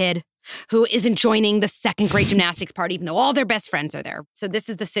only kid who isn't joining the second grade gymnastics party, even though all their best friends are there. So this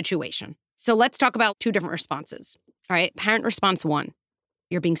is the situation. So let's talk about two different responses. All right. Parent response one,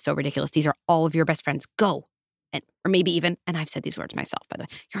 you're being so ridiculous. These are all of your best friends. Go. Or maybe even, and I've said these words myself, by the way,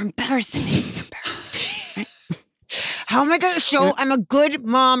 you're embarrassing me. You're embarrassing me. Right? How am I going to show I'm a good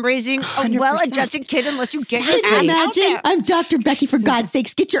mom raising a 100%. well-adjusted kid unless you get your Can you ass out imagine? there? I'm Dr. Becky, for God's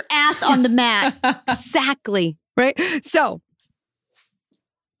sakes. Get your ass on the mat. Exactly. Right. So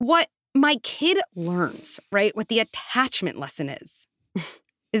what my kid learns, right, what the attachment lesson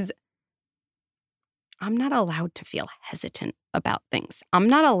is I'm not allowed to feel hesitant about things. I'm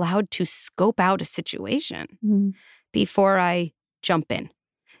not allowed to scope out a situation before I jump in.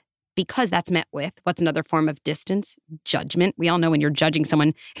 Because that's met with, what's another form of distance? Judgment. We all know when you're judging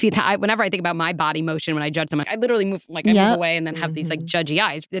someone, whenever I think about my body motion when I judge someone, I literally move, I move away and then have these like judgy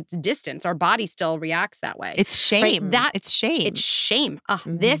eyes. It's distance. Our body still reacts that way. It's shame. Right? It's shame. It's shame.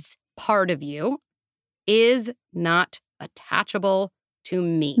 This part of you is not attachable to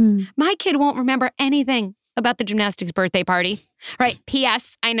me. My kid won't remember anything about the gymnastics birthday party, right?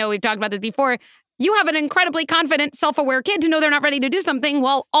 P.S. I know we've talked about this before. You have an incredibly confident, self-aware kid to know they're not ready to do something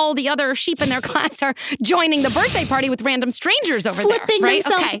while all the other sheep in their class are joining the birthday party with random strangers over there. Flipping right?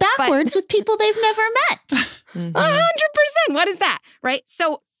 themselves backwards with people they've never met. 100%. What is that? Right?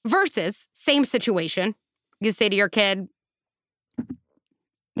 So versus same situation, you say to your kid,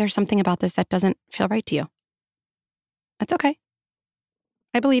 there's something about this that doesn't feel right to you. That's okay.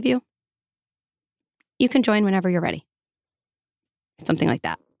 I believe you. You can join whenever you're ready. Something like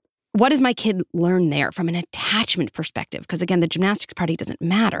that. What does my kid learn there from an attachment perspective? Because again, the gymnastics party doesn't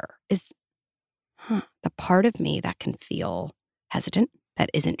matter. Is the part of me that can feel hesitant, that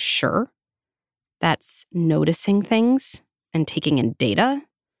isn't sure, that's noticing things and taking in data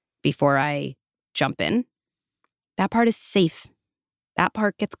before I jump in. That part is safe. That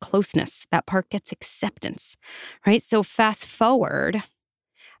part gets closeness. That part gets acceptance, right? So fast forward,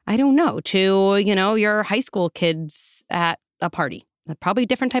 I don't know, to, your high school kids at a party. Probably a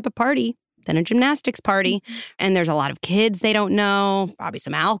different type of party than a gymnastics party. And there's a lot of kids they don't know, probably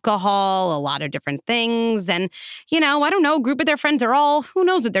some alcohol, a lot of different things. And, I don't know, a group of their friends are all, who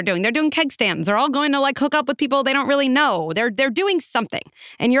knows what they're doing? They're doing keg stands. They're all going to hook up with people they don't really know. They're doing something.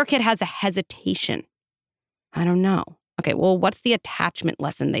 And your kid has a hesitation. I don't know. Okay, well, what's the attachment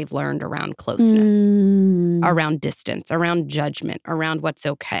lesson they've learned around closeness, around distance, around judgment, around what's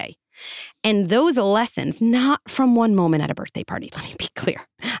okay? And those lessons, not from one moment at a birthday party, let me be clear.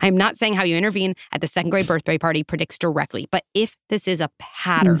 I'm not saying how you intervene at the second grade birthday party predicts directly, but if this is a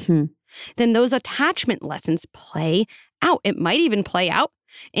pattern, then those attachment lessons play out. It might even play out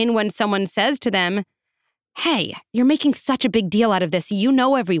in when someone says to them, hey, you're making such a big deal out of this. You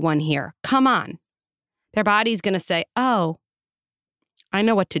know everyone here. Come on. Their body's going to say, oh, I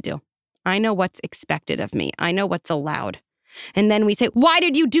know what to do. I know what's expected of me. I know what's allowed. And then we say, why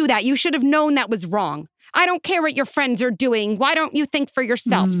did you do that? You should have known that was wrong. I don't care what your friends are doing. Why don't you think for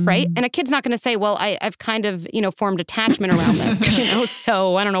yourself, right? And a kid's not going to say, well, I've kind of, formed attachment around this,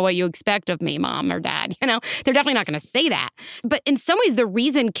 so I don't know what you expect of me, mom or dad, They're definitely not going to say that. But in some ways, the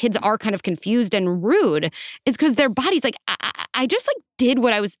reason kids are kind of confused and rude is because their body's like, I just did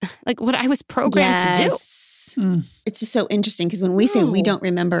what I was programmed to do. It's just so interesting because when we say we don't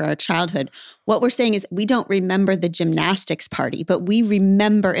remember our childhood, what we're saying is we don't remember the gymnastics party, but we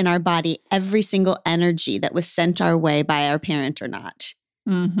remember in our body every single energy that was sent our way by our parent or not.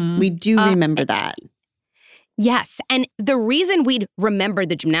 We do remember that. Yes. And the reason we'd remember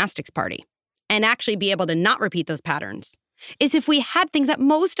the gymnastics party and actually be able to not repeat those patterns is if we had things that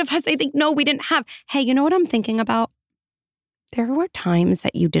most of us, I think, no, we didn't have. Hey, you know what I'm thinking about? There were times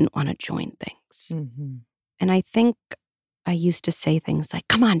that you didn't want to join things. And I think I used to say things like,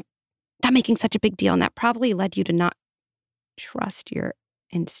 come on, stop making such a big deal. And that probably led you to not trust your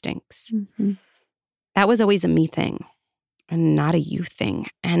instincts. That was always a me thing and not a you thing.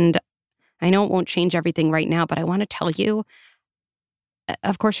 And I know it won't change everything right now, but I want to tell you,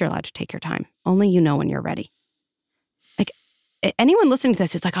 of course you're allowed to take your time. Only you know when you're ready. Anyone listening to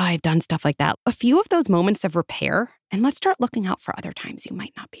this is like, oh, I've done stuff like that. A few of those moments of repair, and let's start looking out for other times you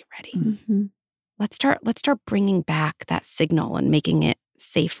might not be ready. Let's start bringing back that signal and making it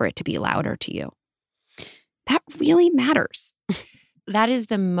safe for it to be louder to you. That really matters. That is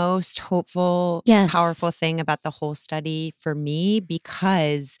the most hopeful, powerful thing about the whole study for me,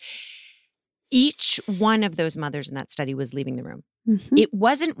 because each one of those mothers in that study was leaving the room. It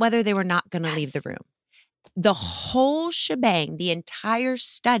wasn't whether they were not going to leave the room. The whole shebang, the entire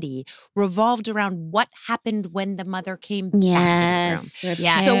study revolved around what happened when the mother came back in the room.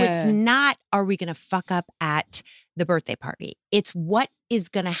 Yes. So it's not, are we going to fuck up at the birthday party? It's what is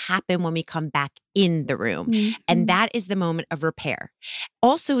going to happen when we come back in the room. And that is the moment of repair.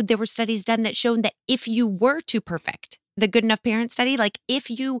 Also, there were studies done that showed that if you were too perfect, the Good Enough Parent study,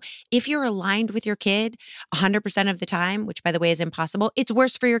 if you're aligned with your kid 100% of the time, which by the way is impossible, it's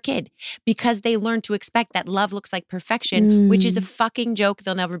worse for your kid because they learn to expect that love looks like perfection, which is a fucking joke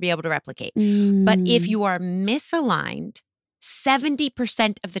they'll never be able to replicate. But if you are misaligned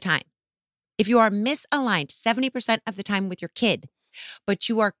 70% of the time, if you are misaligned 70% of the time with your kid, but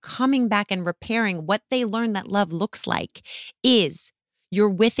you are coming back and repairing what they learn that love looks like, is you're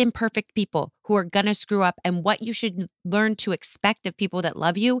with imperfect people who are going to screw up. And what you should learn to expect of people that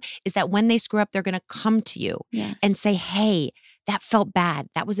love you is that when they screw up, they're going to come to you and say, hey, that felt bad.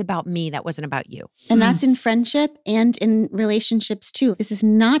 That was about me. That wasn't about you. And that's in friendship and in relationships too. This is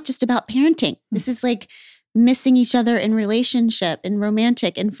not just about parenting. This is missing each other in relationship, in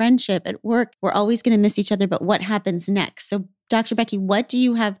romantic, in friendship, at work. We're always going to miss each other, but what happens next? So Dr. Becky, what do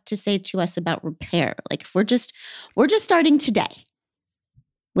you have to say to us about repair? If we're just starting today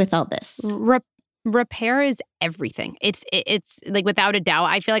with all this. Repair is everything. It's without a doubt.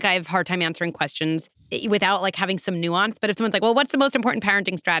 I feel like I have a hard time answering questions without having some nuance. But if someone's like, well, what's the most important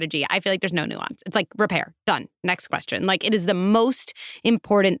parenting strategy? I feel like there's no nuance. It's repair, done. Next question. It is the most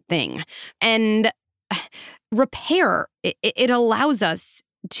important thing. And repair, it allows us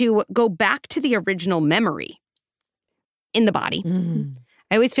to go back to the original memory in the body.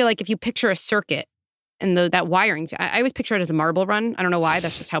 I always feel like if you picture a circuit and that wiring. I always picture it as a marble run. I don't know why.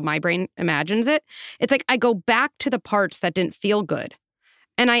 That's just how my brain imagines it. It's like I go back to the parts that didn't feel good.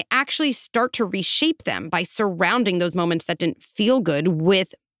 And I actually start to reshape them by surrounding those moments that didn't feel good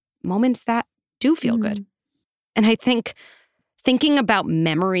with moments that do feel good. And I think thinking about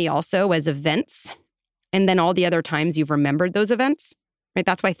memory also as events, and then all the other times you've remembered those events, right?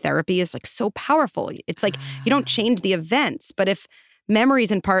 That's why therapy is like so powerful. It's like you don't change the events, but if memory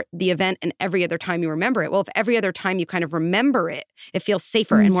is in part the event and every other time you remember it, well, if every other time you kind of remember it, it feels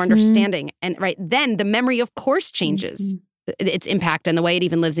safer and more understanding. And right then the memory, of course, changes its impact and the way it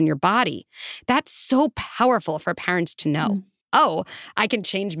even lives in your body. That's so powerful for parents to know. Oh, I can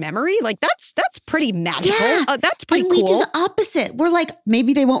change memory? Like that's pretty magical. Yeah. That's pretty and cool. We do the opposite. We're like,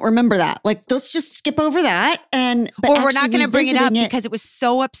 maybe they won't remember that. Like, let's just skip over that. But or we're not going to bring it up revisiting because it was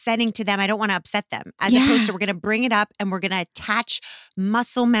so upsetting to them. I don't want to upset them. As opposed to we're going to bring it up and we're going to attach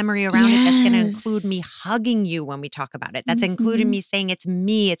muscle memory around it. That's going to include me hugging you when we talk about it. That's including me saying it's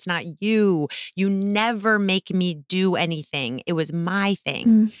me. It's not you. You never make me do anything. It was my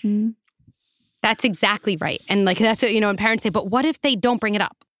thing. That's exactly right. And like, that's what, when parents say, but what if they don't bring it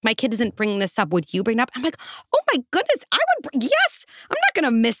up? My kid doesn't bring this up. Would you bring it up? I'm like, oh my goodness, I would. Yes, I'm not going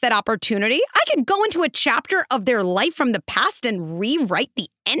to miss that opportunity. I could go into a chapter of their life from the past and rewrite the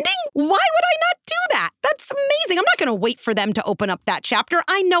ending. Why would I not do that? That's amazing. I'm not going to wait for them to open up that chapter.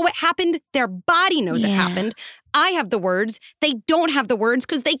 I know it happened. Their body knows it happened. I have the words. They don't have the words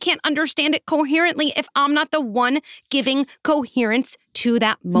because they can't understand it coherently if I'm not the one giving coherence to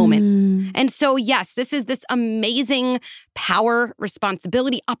that moment. And so, yes, this is this amazing power,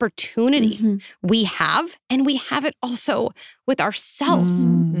 responsibility, opportunity we have. And we have it also with ourselves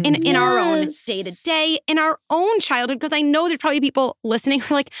in our own day-to-day, in our own childhood. Because I know there's probably people listening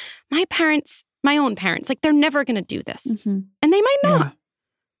who are like, my own parents, like they're never going to do this. And they might not.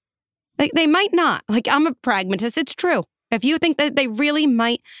 Like they might not. Like I'm a pragmatist. It's true. If you think that they really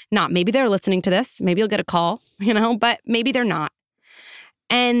might not, maybe they're listening to this. Maybe you'll get a call, but maybe they're not.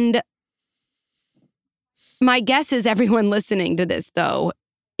 And my guess is everyone listening to this, though,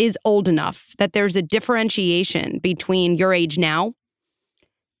 is old enough that there's a differentiation between your age now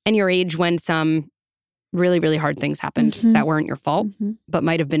and your age when some really, really hard things happened that weren't your fault, but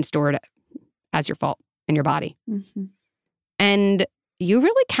might have been stored as your fault in your body. And you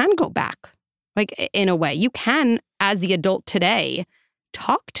really can go back, like in a way. You can, as the adult today,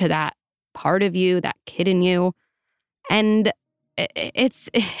 talk to that part of you, that kid in you. And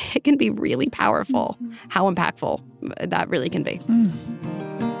it can be really powerful how impactful that really can be.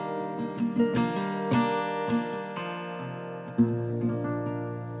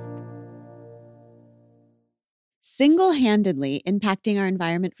 Single-handedly impacting our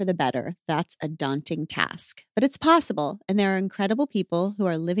environment for the better, that's a daunting task. But it's possible, and there are incredible people who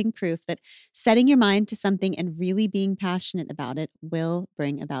are living proof that setting your mind to something and really being passionate about it will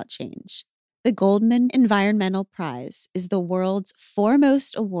bring about change. The Goldman Environmental Prize is the world's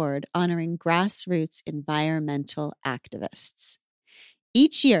foremost award honoring grassroots environmental activists.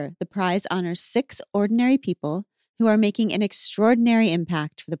 Each year, the prize honors 6 ordinary people who are making an extraordinary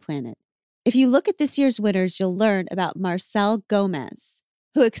impact for the planet. If you look at this year's winners, you'll learn about Marcel Gomez,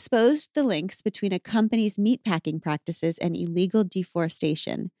 who exposed the links between a company's meatpacking practices and illegal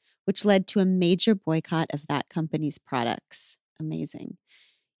deforestation, which led to a major boycott of that company's products. Amazing.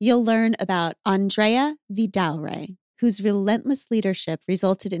 You'll learn about Andrea Vidaurre, whose relentless leadership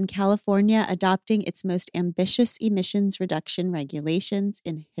resulted in California adopting its most ambitious emissions reduction regulations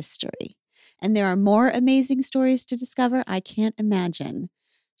in history. And there are more amazing stories to discover. I can't imagine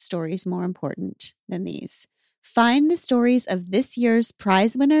stories more important than these. Find the stories of this year's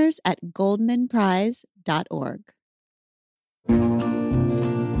prize winners at goldmanprize.org.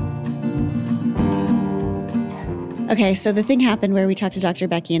 Okay, so the thing happened where we talked to Dr.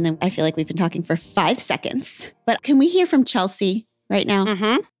 Becky, and then I feel like we've been talking for 5 seconds. But can we hear from Chelsea right now?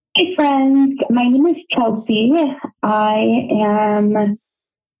 Hey, friends. My name is Chelsea. I am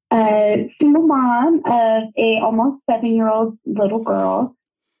a single mom of a almost 7-year-old little girl.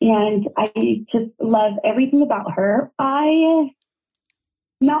 And I just love everything about her. I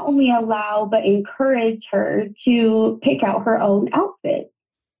not only allow, but encourage her to pick out her own outfit.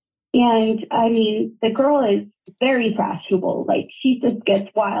 And I mean, the girl is very fashionable. Like she just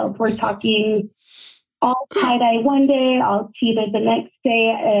gets wild. We're talking all tie-dye one day, all cheetah the next day,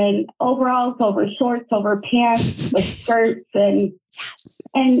 and overalls over shorts, over pants, with skirts, and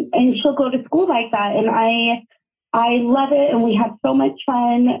she'll go to school like that. And I love it, and we have so much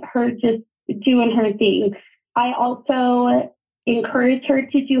fun, her just doing her thing. I also encourage her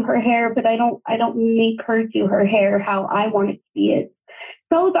to do her hair, but I don't make her do her hair how I want it to be.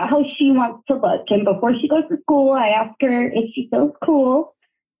 about how she wants to look. And before she goes to school, I ask her if she feels cool.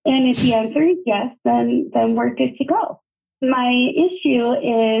 And if the answer is yes, then we're good to go. My issue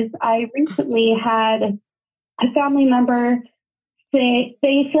is I recently had a family member say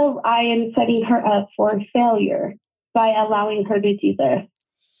they feel I am setting her up for failure by allowing her to do this.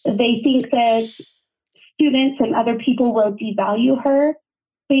 They think that students and other people will devalue her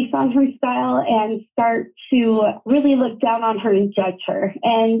based on her style and start to really look down on her and judge her.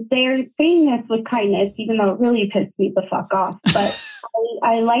 And they're saying this with kindness, even though it really pissed me the fuck off. But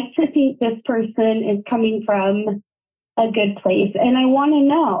I like to think this person is coming from a good place. And I want to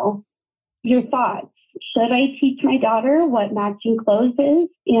know your thoughts. Should I teach my daughter what matching clothes is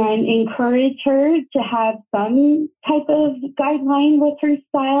and encourage her to have some type of guideline with her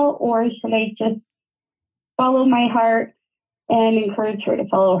style? Or should I just follow my heart and encourage her to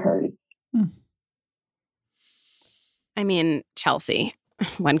follow hers? I mean, Chelsea,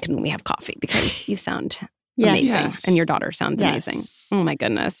 when can we have coffee? Because you sound amazing and your daughter sounds amazing. Oh my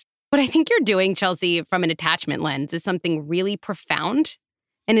goodness. What I think you're doing, Chelsea, from an attachment lens is something really profound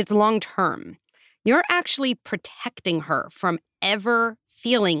and it's long-term. You're actually protecting her from ever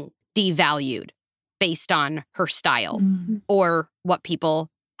feeling devalued based on her style or what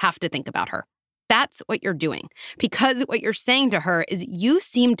people have to think about her. That's what you're doing. Because what you're saying to her is you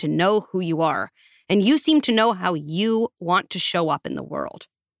seem to know who you are and you seem to know how you want to show up in the world.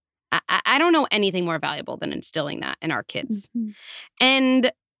 I don't know anything more valuable than instilling that in our kids.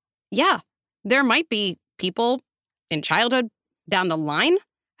 And yeah, there might be people in childhood down the line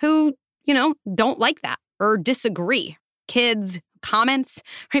who, don't like that or disagree. Kids, comments,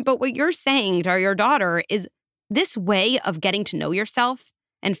 right? But what you're saying to your daughter is this way of getting to know yourself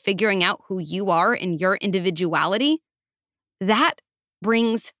and figuring out who you are and your individuality, that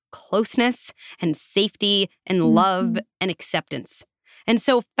brings closeness and safety and love and acceptance. And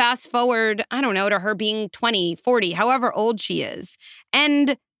so fast forward, I don't know, to her being 20, 40, however old she is,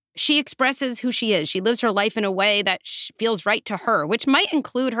 and she expresses who she is. She lives her life in a way that feels right to her, which might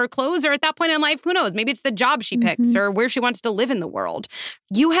include her clothes, or at that point in life, who knows? Maybe it's the job she picks or where she wants to live in the world.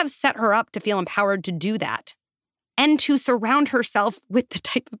 You have set her up to feel empowered to do that and to surround herself with the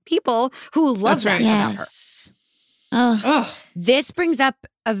type of people who love that about her. This brings up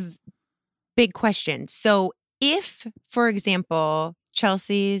a big question. So if, for example,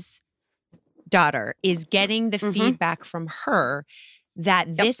 Chelsea's daughter is getting the feedback from her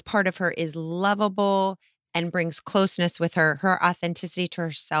that this part of her is lovable and brings closeness with her authenticity to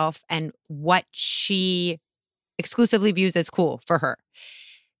herself and what she exclusively views as cool for her.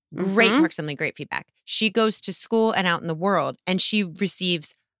 Great, Mark Simley, great feedback. She goes to school and out in the world and she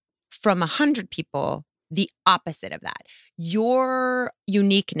receives from 100 people the opposite of that. Your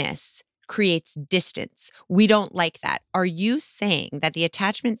uniqueness creates distance. We don't like that. Are you saying that the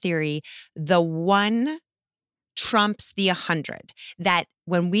attachment theory, the one trumps the 100? That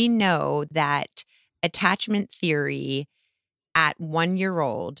when we know that attachment theory at 1 year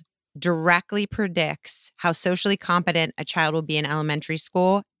old directly predicts how socially competent a child will be in elementary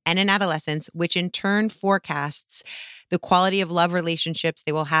school and in adolescence, which in turn forecasts the quality of love relationships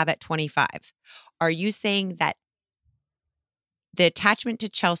they will have at 25. Are you saying that the attachment to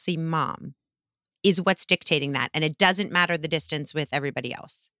Chelsea mom is what's dictating that, and it doesn't matter the distance with everybody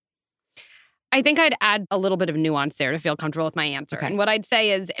else? I think I'd add a little bit of nuance there to feel comfortable with my answer. Okay. And what I'd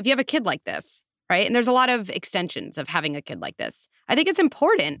say is if you have a kid like this, right, and there's a lot of extensions of having a kid like this, I think it's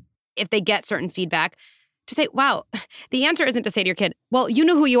important if they get certain feedback to say, wow, the answer isn't to say to your kid, well, you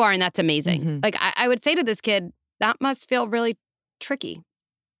know who you are and that's amazing. Like I would say to this kid, that must feel really tricky.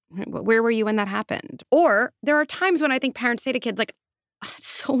 Where were you when that happened? Or there are times when I think parents say to kids like, oh, it's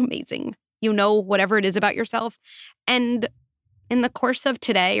so amazing. You know, whatever it is about yourself. And in the course of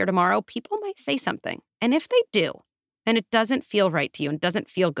today or tomorrow, people might say something. And if they do, and it doesn't feel right to you and doesn't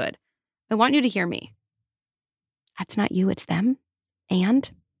feel good, I want you to hear me. That's not you, it's them.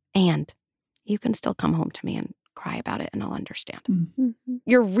 And you can still come home to me and cry about it and I'll understand.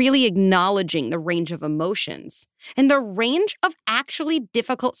 You're really acknowledging the range of emotions and the range of actually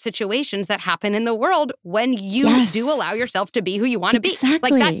difficult situations that happen in the world when you do allow yourself to be who you want to be.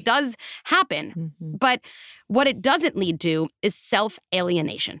 Like that does happen. But what it doesn't lead to is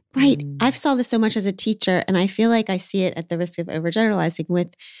self-alienation. Right. I've saw this so much as a teacher, and I feel like I see it at the risk of overgeneralizing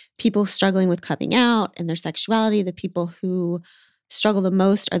with people struggling with coming out and their sexuality. The people who struggle the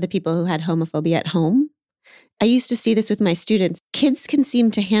most are the people who had homophobia at home. I used to see this with my students. Kids can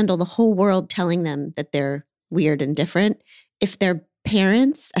seem to handle the whole world telling them that they're weird and different if their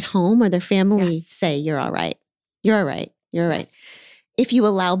parents at home or their family say, you're all right, you're all right, you're all right. If you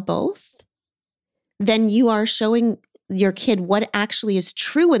allow both, then you are showing your kid what actually is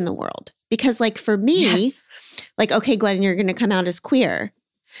true in the world. Because like for me, like, okay, Glenn, you're going to come out as queer.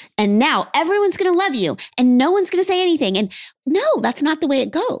 And now everyone's going to love you and no one's going to say anything. And no, that's not the way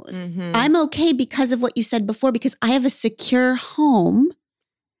it goes. Mhm. I'm okay because of what you said before, because I have a secure home.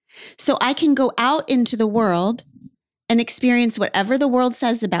 So I can go out into the world and experience whatever the world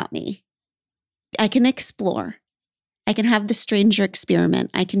says about me. I can explore. I can have the stranger experiment.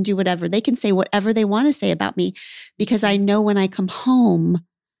 I can do whatever. They can say whatever they want to say about me because I know when I come home,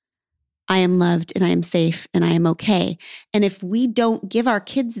 I am loved and I am safe and I am okay. And if we don't give our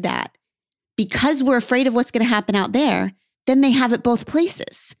kids that because we're afraid of what's going to happen out there, then they have it both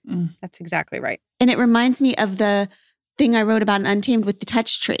places. That's exactly right. And it reminds me of the thing I wrote about in Untamed with the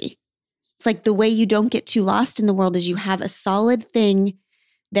touch tree. It's like the way you don't get too lost in the world is you have a solid thing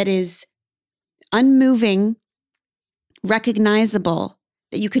that is unmoving, recognizable,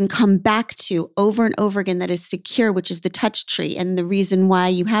 that you can come back to over and over again, that is secure, which is the touch tree. And the reason why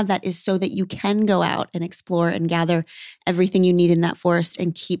you have that is so that you can go out and explore and gather everything you need in that forest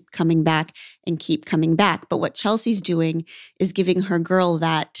and keep coming back and keep coming back. But what Chelsea's doing is giving her girl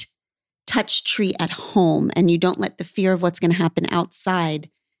that touch tree at home, and you don't let the fear of what's going to happen outside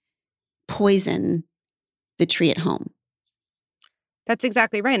poison the tree at home. That's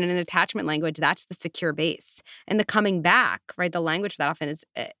exactly right. And in attachment language, that's the secure base. And the coming back, right? The language for that often is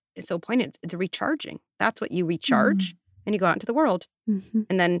so poignant. It's a recharging. That's what you recharge and you go out into the world. Mm-hmm.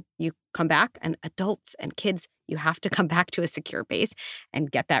 And then you come back, and adults and kids, you have to come back to a secure base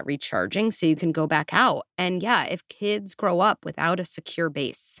and get that recharging so you can go back out. And yeah, if kids grow up without a secure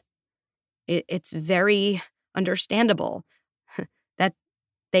base, it's very understandable that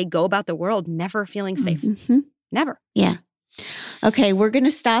they go about the world never feeling safe. Mm-hmm. Never. Yeah. Okay, we're going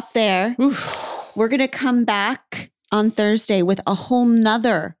to stop there. We're going to come back on Thursday with a whole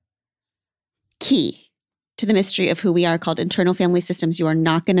nother key to the mystery of who we are called internal family systems. You are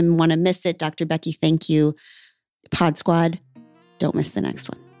not going to want to miss it. Dr. Becky, thank you. Pod Squad, don't miss the next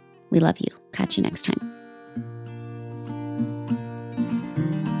one. We love you. Catch you next time.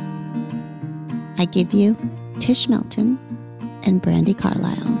 I give you Tish Melton and Brandy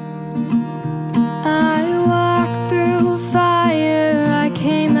Carlisle. I walked through fire, I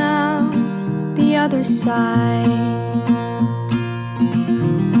came out the other side.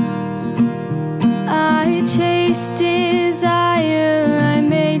 I chased desire, I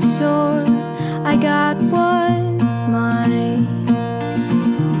made sure I got what's mine.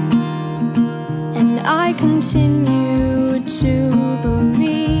 And I continue to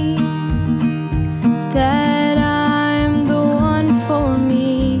believe that I'm the one for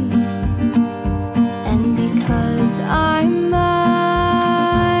me. And because I'm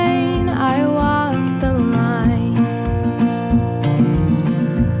mine, I walk the line.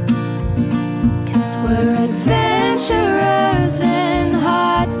 'Cause we're adventurers and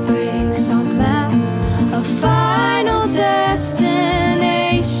heartbreaks on map, a final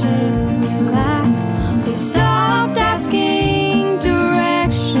destination we lack. We've stopped asking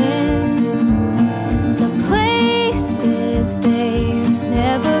directions to places they've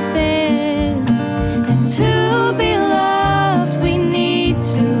never been. And to be loved, we need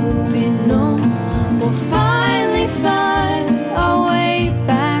to be known. We'll finally find our way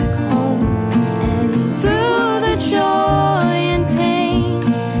back home. And through the joy and pain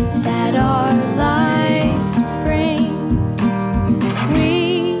that our lives bring, we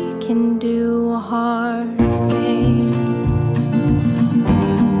can do a hard thing.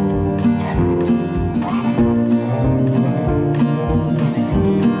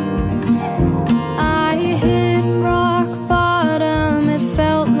 I hit rock bottom, it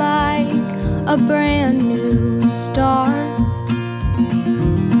felt like a brand new start.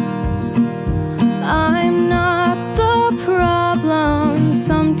 I'm not the problem,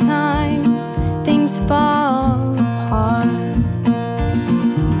 sometimes things fall apart.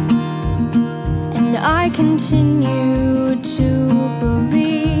 And I continue to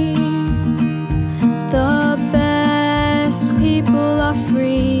believe the best people are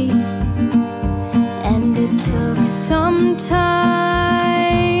free. And it took some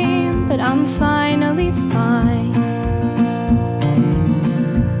time, but I'm finally fine.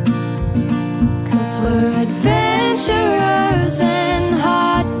 'Cause we're adventurers and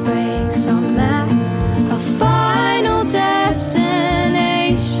heartbreaks on map, a final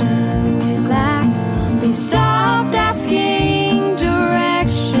destination we lack. We've stopped asking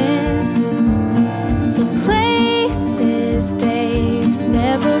directions to places they've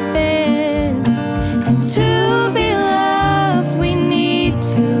never been. And to be loved, we need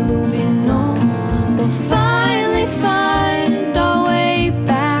to be known. We'll finally find our way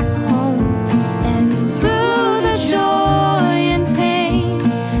back home. And through the joy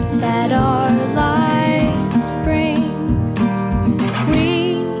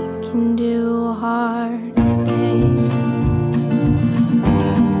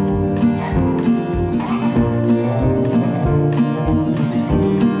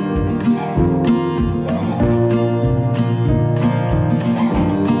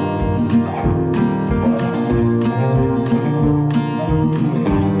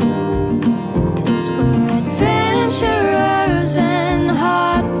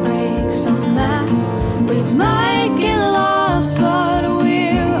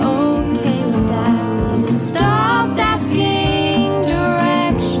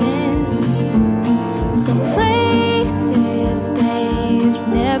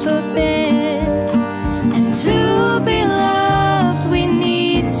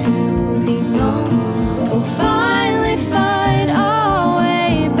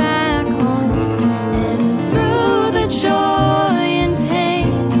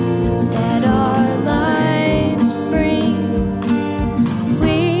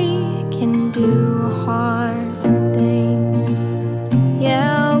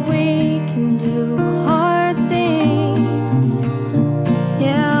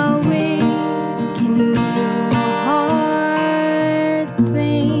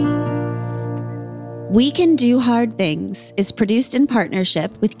We Can Do Hard Things is produced in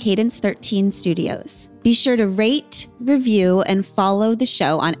partnership with Cadence 13 Studios. Be sure to rate, review, and follow the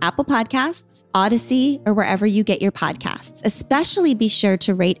show on Apple Podcasts, Odyssey, or wherever you get your podcasts. Especially be sure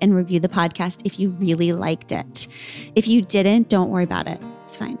to rate and review the podcast if you really liked it. If you didn't, don't worry about it.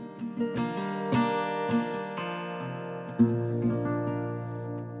 It's fine.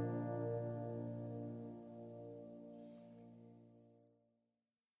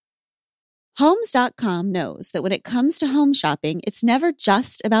 Homes.com knows that when it comes to home shopping, it's never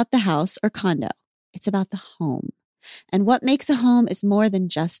just about the house or condo. It's about the home. And what makes a home is more than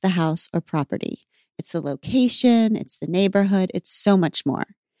just the house or property. It's the location, it's the neighborhood, it's so much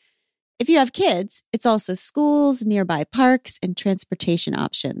more. If you have kids, it's also schools, nearby parks, and transportation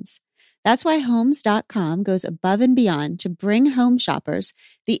options. That's why Homes.com goes above and beyond to bring home shoppers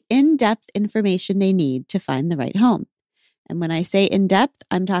the in-depth information they need to find the right home. And when I say in-depth,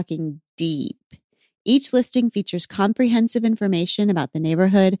 I'm talking deep. Each listing features comprehensive information about the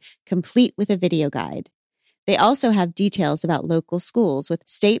neighborhood, complete with a video guide. They also have details about local schools with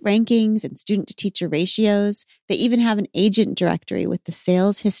state rankings and student-to-teacher ratios. They even have an agent directory with the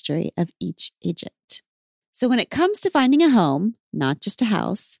sales history of each agent. So when it comes to finding a home, not just a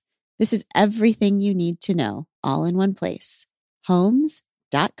house, this is everything you need to know, all in one place.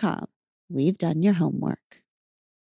 Homes.com. We've done your homework.